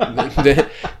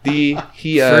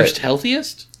 First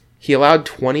healthiest? He allowed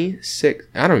 26.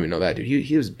 I don't even know that, dude.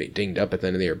 He was dinged up at the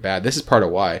end of the year bad. This is part of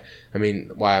why. I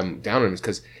mean, why I'm down on him is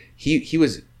because he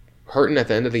was hurting at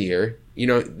the end of the year.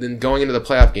 Then going into the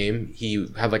playoff game, he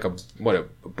had like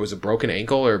was a broken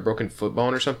ankle or a broken foot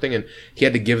bone or something, and he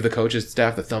had to give the coaches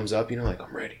staff the thumbs up. Like,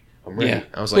 I'm ready. Yeah.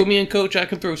 I was Put like, me in, coach. I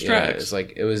can throw strikes.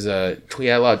 We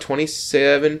had allowed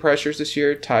 27 pressures this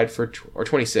year, or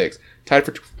 26, tied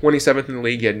for 27th in the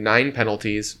league. He had 9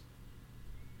 penalties.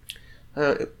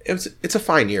 It's a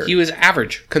fine year. He was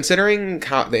average. Considering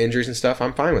the injuries and stuff,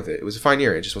 I'm fine with it. It was a fine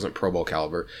year. It just wasn't Pro Bowl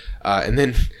caliber. And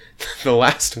then the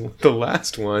last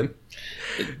one.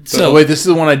 So wait, this is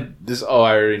the one I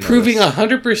already know. Proving this.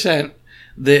 100%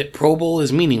 that Pro Bowl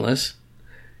is meaningless.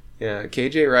 Yeah,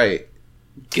 KJ Wright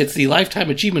gets the Lifetime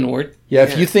Achievement Award. Yeah,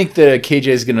 if you think that KJ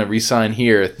is going to resign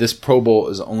here, this Pro Bowl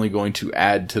is only going to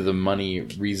add to the money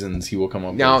reasons he will come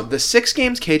up Now, with. the 6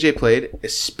 games KJ played,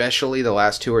 especially the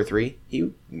last 2 or 3,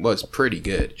 he was pretty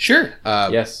good. Sure.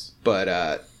 Yes.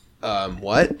 But,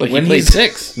 what? But when he played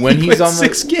 6. When He he's played on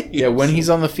 6 games. Yeah, when he's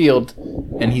on the field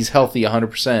and he's healthy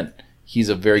 100%, he's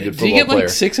a very good Did he football get player. like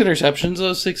 6 interceptions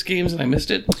those 6 games and I missed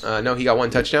it? No, he got 1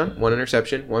 touchdown, 1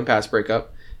 interception, 1 pass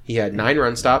breakup. He had 9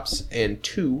 run stops and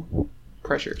 2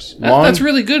 pressures. That's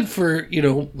really good for,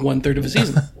 1/3 of a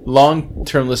season.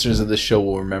 Long-term listeners of this show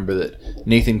will remember that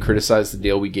Nathan criticized the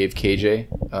deal we gave KJ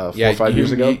 4 or 5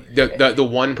 years ago. The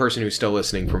one person who's still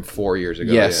listening from 4 years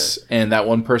ago. Yes, and that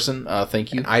one person,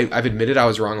 thank you. I've admitted I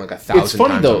was wrong like 1,000 It's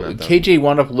funny times though, on that, KJ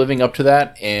wound up living up to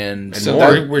that, and So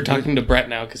more. we're talking to Brett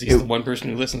now because he's the one person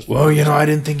who listens. well, I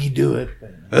didn't think he'd do it.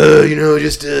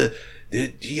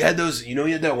 He had those. He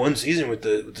had that one season with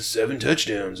the 7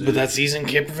 touchdowns. But that season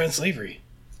can't prevent slavery.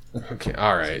 Okay,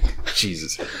 all right,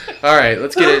 Jesus. All right,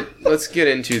 let's get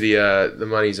into the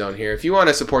money zone here. If you want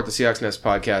to support the Seahawks Nest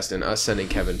podcast and us sending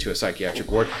Kevin to a psychiatric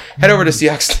ward, head over to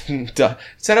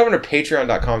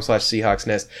patreon.com/Seahawks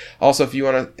Nest. Also, if you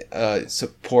want to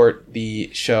support the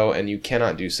show and you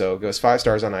cannot do so, give us 5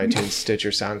 stars on iTunes,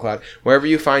 Stitcher, SoundCloud, wherever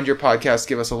you find your podcast.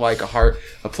 Give us a like, a heart,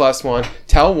 a +1.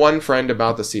 Tell one friend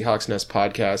about the Seahawks Nest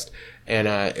podcast, and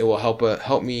it will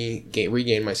help me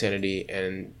regain my sanity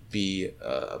and be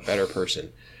a better person.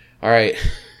 All right.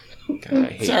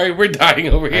 God, Sorry, we're dying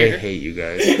over I here. hate you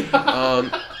guys.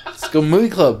 Let's go movie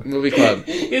club. Movie club.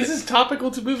 This is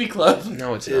topical to movie club.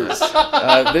 No, it's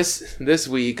not. This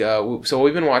week, so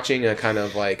we've been watching a kind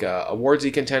of like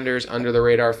awardsy contenders, under the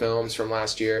radar films from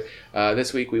last year.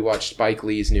 This week we watched Spike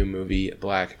Lee's new movie,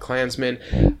 Black Klansman.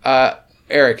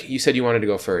 Eric, you said you wanted to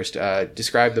go first.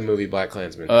 Describe the movie Black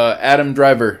Klansman. Adam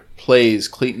Driver plays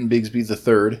Clayton Bigsby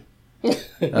III.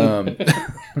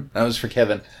 That was for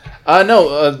Kevin.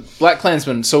 Black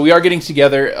Klansman. So we are getting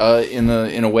together in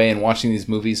a way and watching these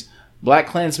movies. Black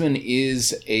Klansman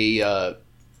is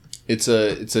it's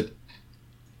a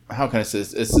how can I say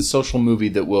this? It's a social movie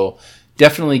that will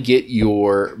definitely get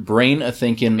your brain a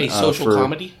thinking. A social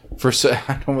comedy.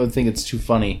 I don't really think it's too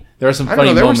funny. There are some I funny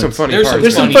don't know, there moments. were some funny There's parts.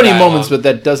 There's some funny funny dialogue. moments, but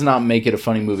that does not make it a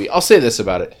funny movie. I'll say this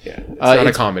about it. Yeah, it's not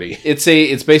a comedy.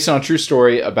 It's based on a true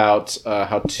story about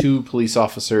how 2 police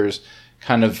officers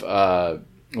kind of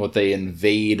they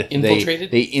invade.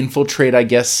 Infiltrated? They infiltrate, I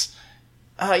guess.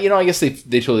 I guess they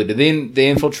totally did. They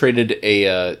infiltrated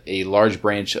a large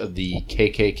branch of the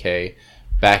KKK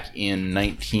back in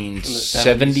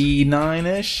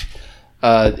 1979-ish.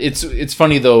 It's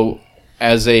funny though.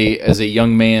 As a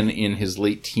young man in his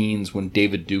late teens, when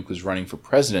David Duke was running for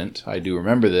president, I do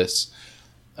remember this.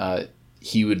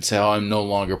 He would say, "Oh, I'm no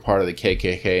longer part of the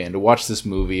KKK." And to watch this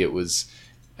movie, it was,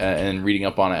 and reading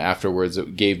up on it afterwards,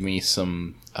 it gave me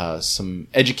some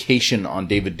education on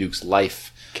David Duke's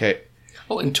life. Okay.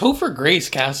 Oh, and Topher Grace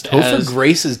cast Topher as...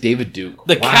 Grace as David Duke.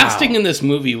 The Wow. casting in this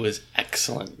movie was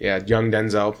excellent. Yeah, young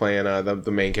Denzel playing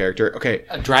the main character. Okay.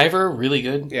 A Driver, really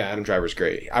good. Yeah, Adam Driver's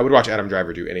great. I would watch Adam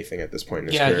Driver do anything at this point in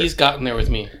his career. He's gotten there with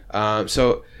me.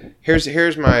 So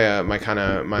here's my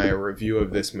my review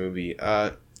of this movie.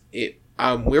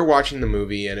 We're watching the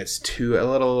movie and it's a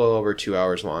little over 2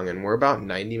 hours long, and we're about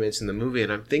 90 minutes in the movie,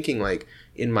 and I'm thinking like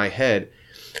in my head,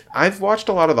 I've watched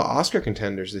a lot of the Oscar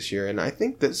contenders this year, and I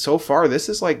think that so far this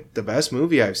is like the best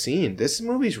movie I've seen. This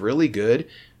movie's really good.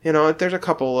 There's a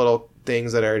couple little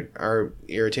things that are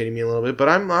irritating me a little bit, but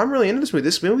I'm really into this movie.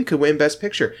 This movie could win Best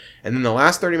Picture. And then the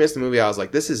last 30 minutes of the movie, I was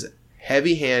like, this is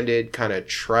heavy-handed, kind of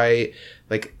trite.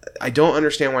 Like, I don't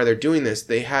understand why they're doing this.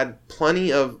 They had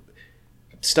plenty of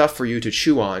stuff for you to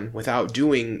chew on without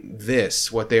doing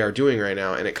what they are doing right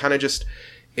now, and it kind of just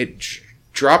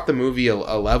dropped the movie a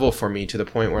level for me to the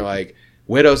point where like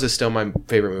Widows is still my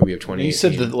favorite movie of 2018. You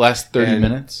said the last 30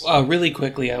 minutes? Really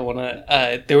quickly, I want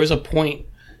to... there was a point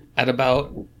at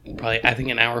about, probably, I think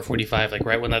an hour 45, like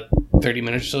right when that 30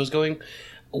 minutes or so was going,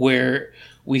 where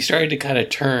we started to kind of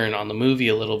turn on the movie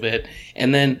a little bit.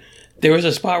 And then there was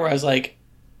a spot where I was like,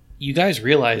 you guys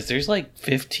realize there's like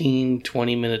 15,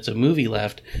 20 minutes of movie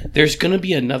left. There's going to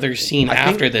be another scene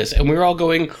after this. And we're all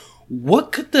going,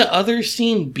 what could the other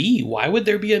scene be? Why would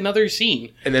there be another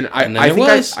scene? And then I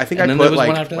think I put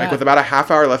like with about a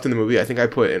half hour left in the movie, I think I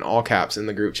put in all caps in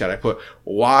the group chat, I put,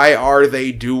 why are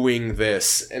they doing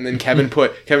this? And then Kevin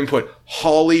put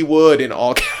Hollywood in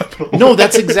all capitals. No,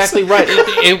 that's exactly right.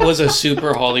 It was a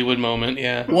super Hollywood moment,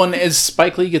 yeah. One, as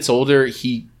Spike Lee gets older,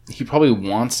 he probably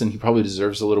wants and he probably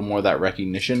deserves a little more of that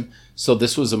recognition. So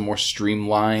this was a more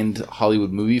streamlined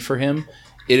Hollywood movie for him.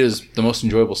 It is the most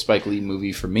enjoyable Spike Lee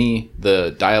movie for me.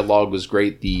 The dialogue was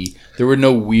great. There were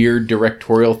no weird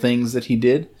directorial things that he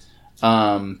did.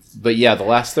 But yeah, the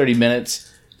last 30 minutes,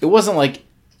 it wasn't like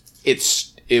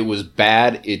it was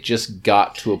bad. It just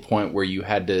got to a point where you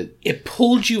had to... It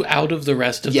pulled you out of the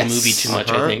rest of the movie too much,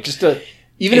 I think.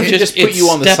 Even if it just put you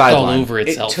on the sideline. All over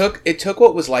itself. It took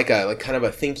what was like kind of a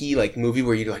thinky like movie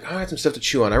where you're like, oh, I got some stuff to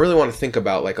chew on. I really want to think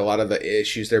about like a lot of the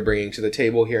issues they're bringing to the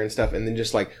table here and stuff, and then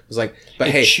just like was like, but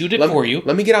hey, chewed it for you.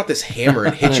 Let me get out this hammer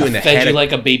and hit you in the head. Fed you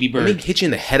like a baby bird. Let me hit you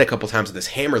in the head a couple times with this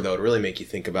hammer though to really make you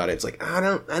think about it. It's like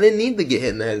I didn't need to get hit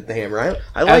in the head with the hammer.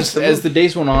 I liked as the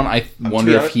days went on, I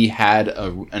wonder if he had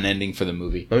an ending for the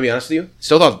movie. Let me be honest with you.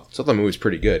 Still thought the movie was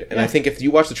pretty good, and I think if you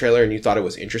watched the trailer and you thought it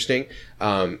was interesting,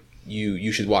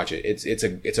 you should watch it.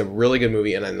 It's a really good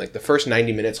movie, and then like the first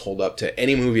 90 minutes hold up to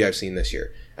any movie I've seen this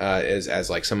year as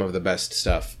like some of the best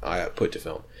stuff I put to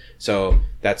film. So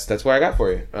that's what I got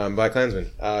for you.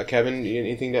 BlacKkKlansman. Kevin,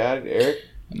 anything to add? Eric?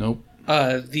 Nope.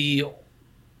 I think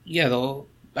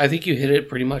you hit it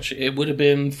pretty much. It would have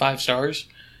been 5 stars.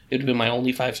 It would have been my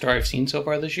only 5-star I've seen so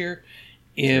far this year.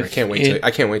 I can't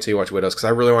wait till you watch Widows, because I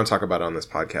really want to talk about it on this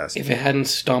podcast. If it hadn't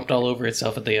stomped all over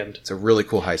itself at the end. It's a really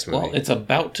cool heist movie. Well, it's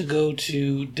about to go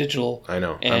to digital. I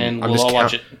know. And we'll all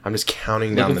watch it. I'm just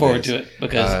counting down the days. Looking forward to it,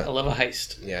 because I love a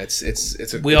heist. Yeah,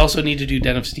 it's we also need to do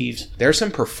Den of Steves. There are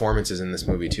some performances in this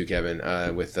movie too, Kevin,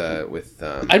 with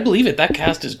I believe it. That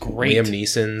cast is great. Liam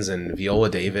Neeson's and Viola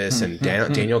Davis and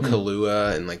Daniel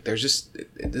Kaluuya, and like this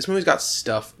movie's got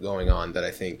stuff going on that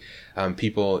I think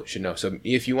people should know. So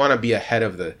if you want to be ahead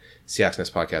of the Seahawks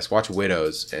Nest podcast, watch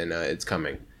Widows, and it's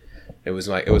coming. It was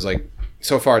like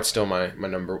so far it's still my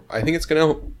number. I think it's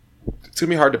gonna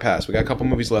be hard to pass. We got a couple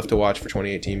movies left to watch for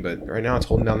 2018, but right now it's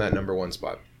holding down that number 1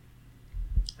 spot.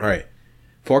 All right,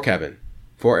 for Kevin,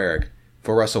 for Eric,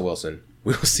 for Russell Wilson,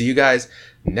 we will see you guys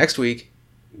next week.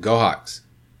 Go Hawks.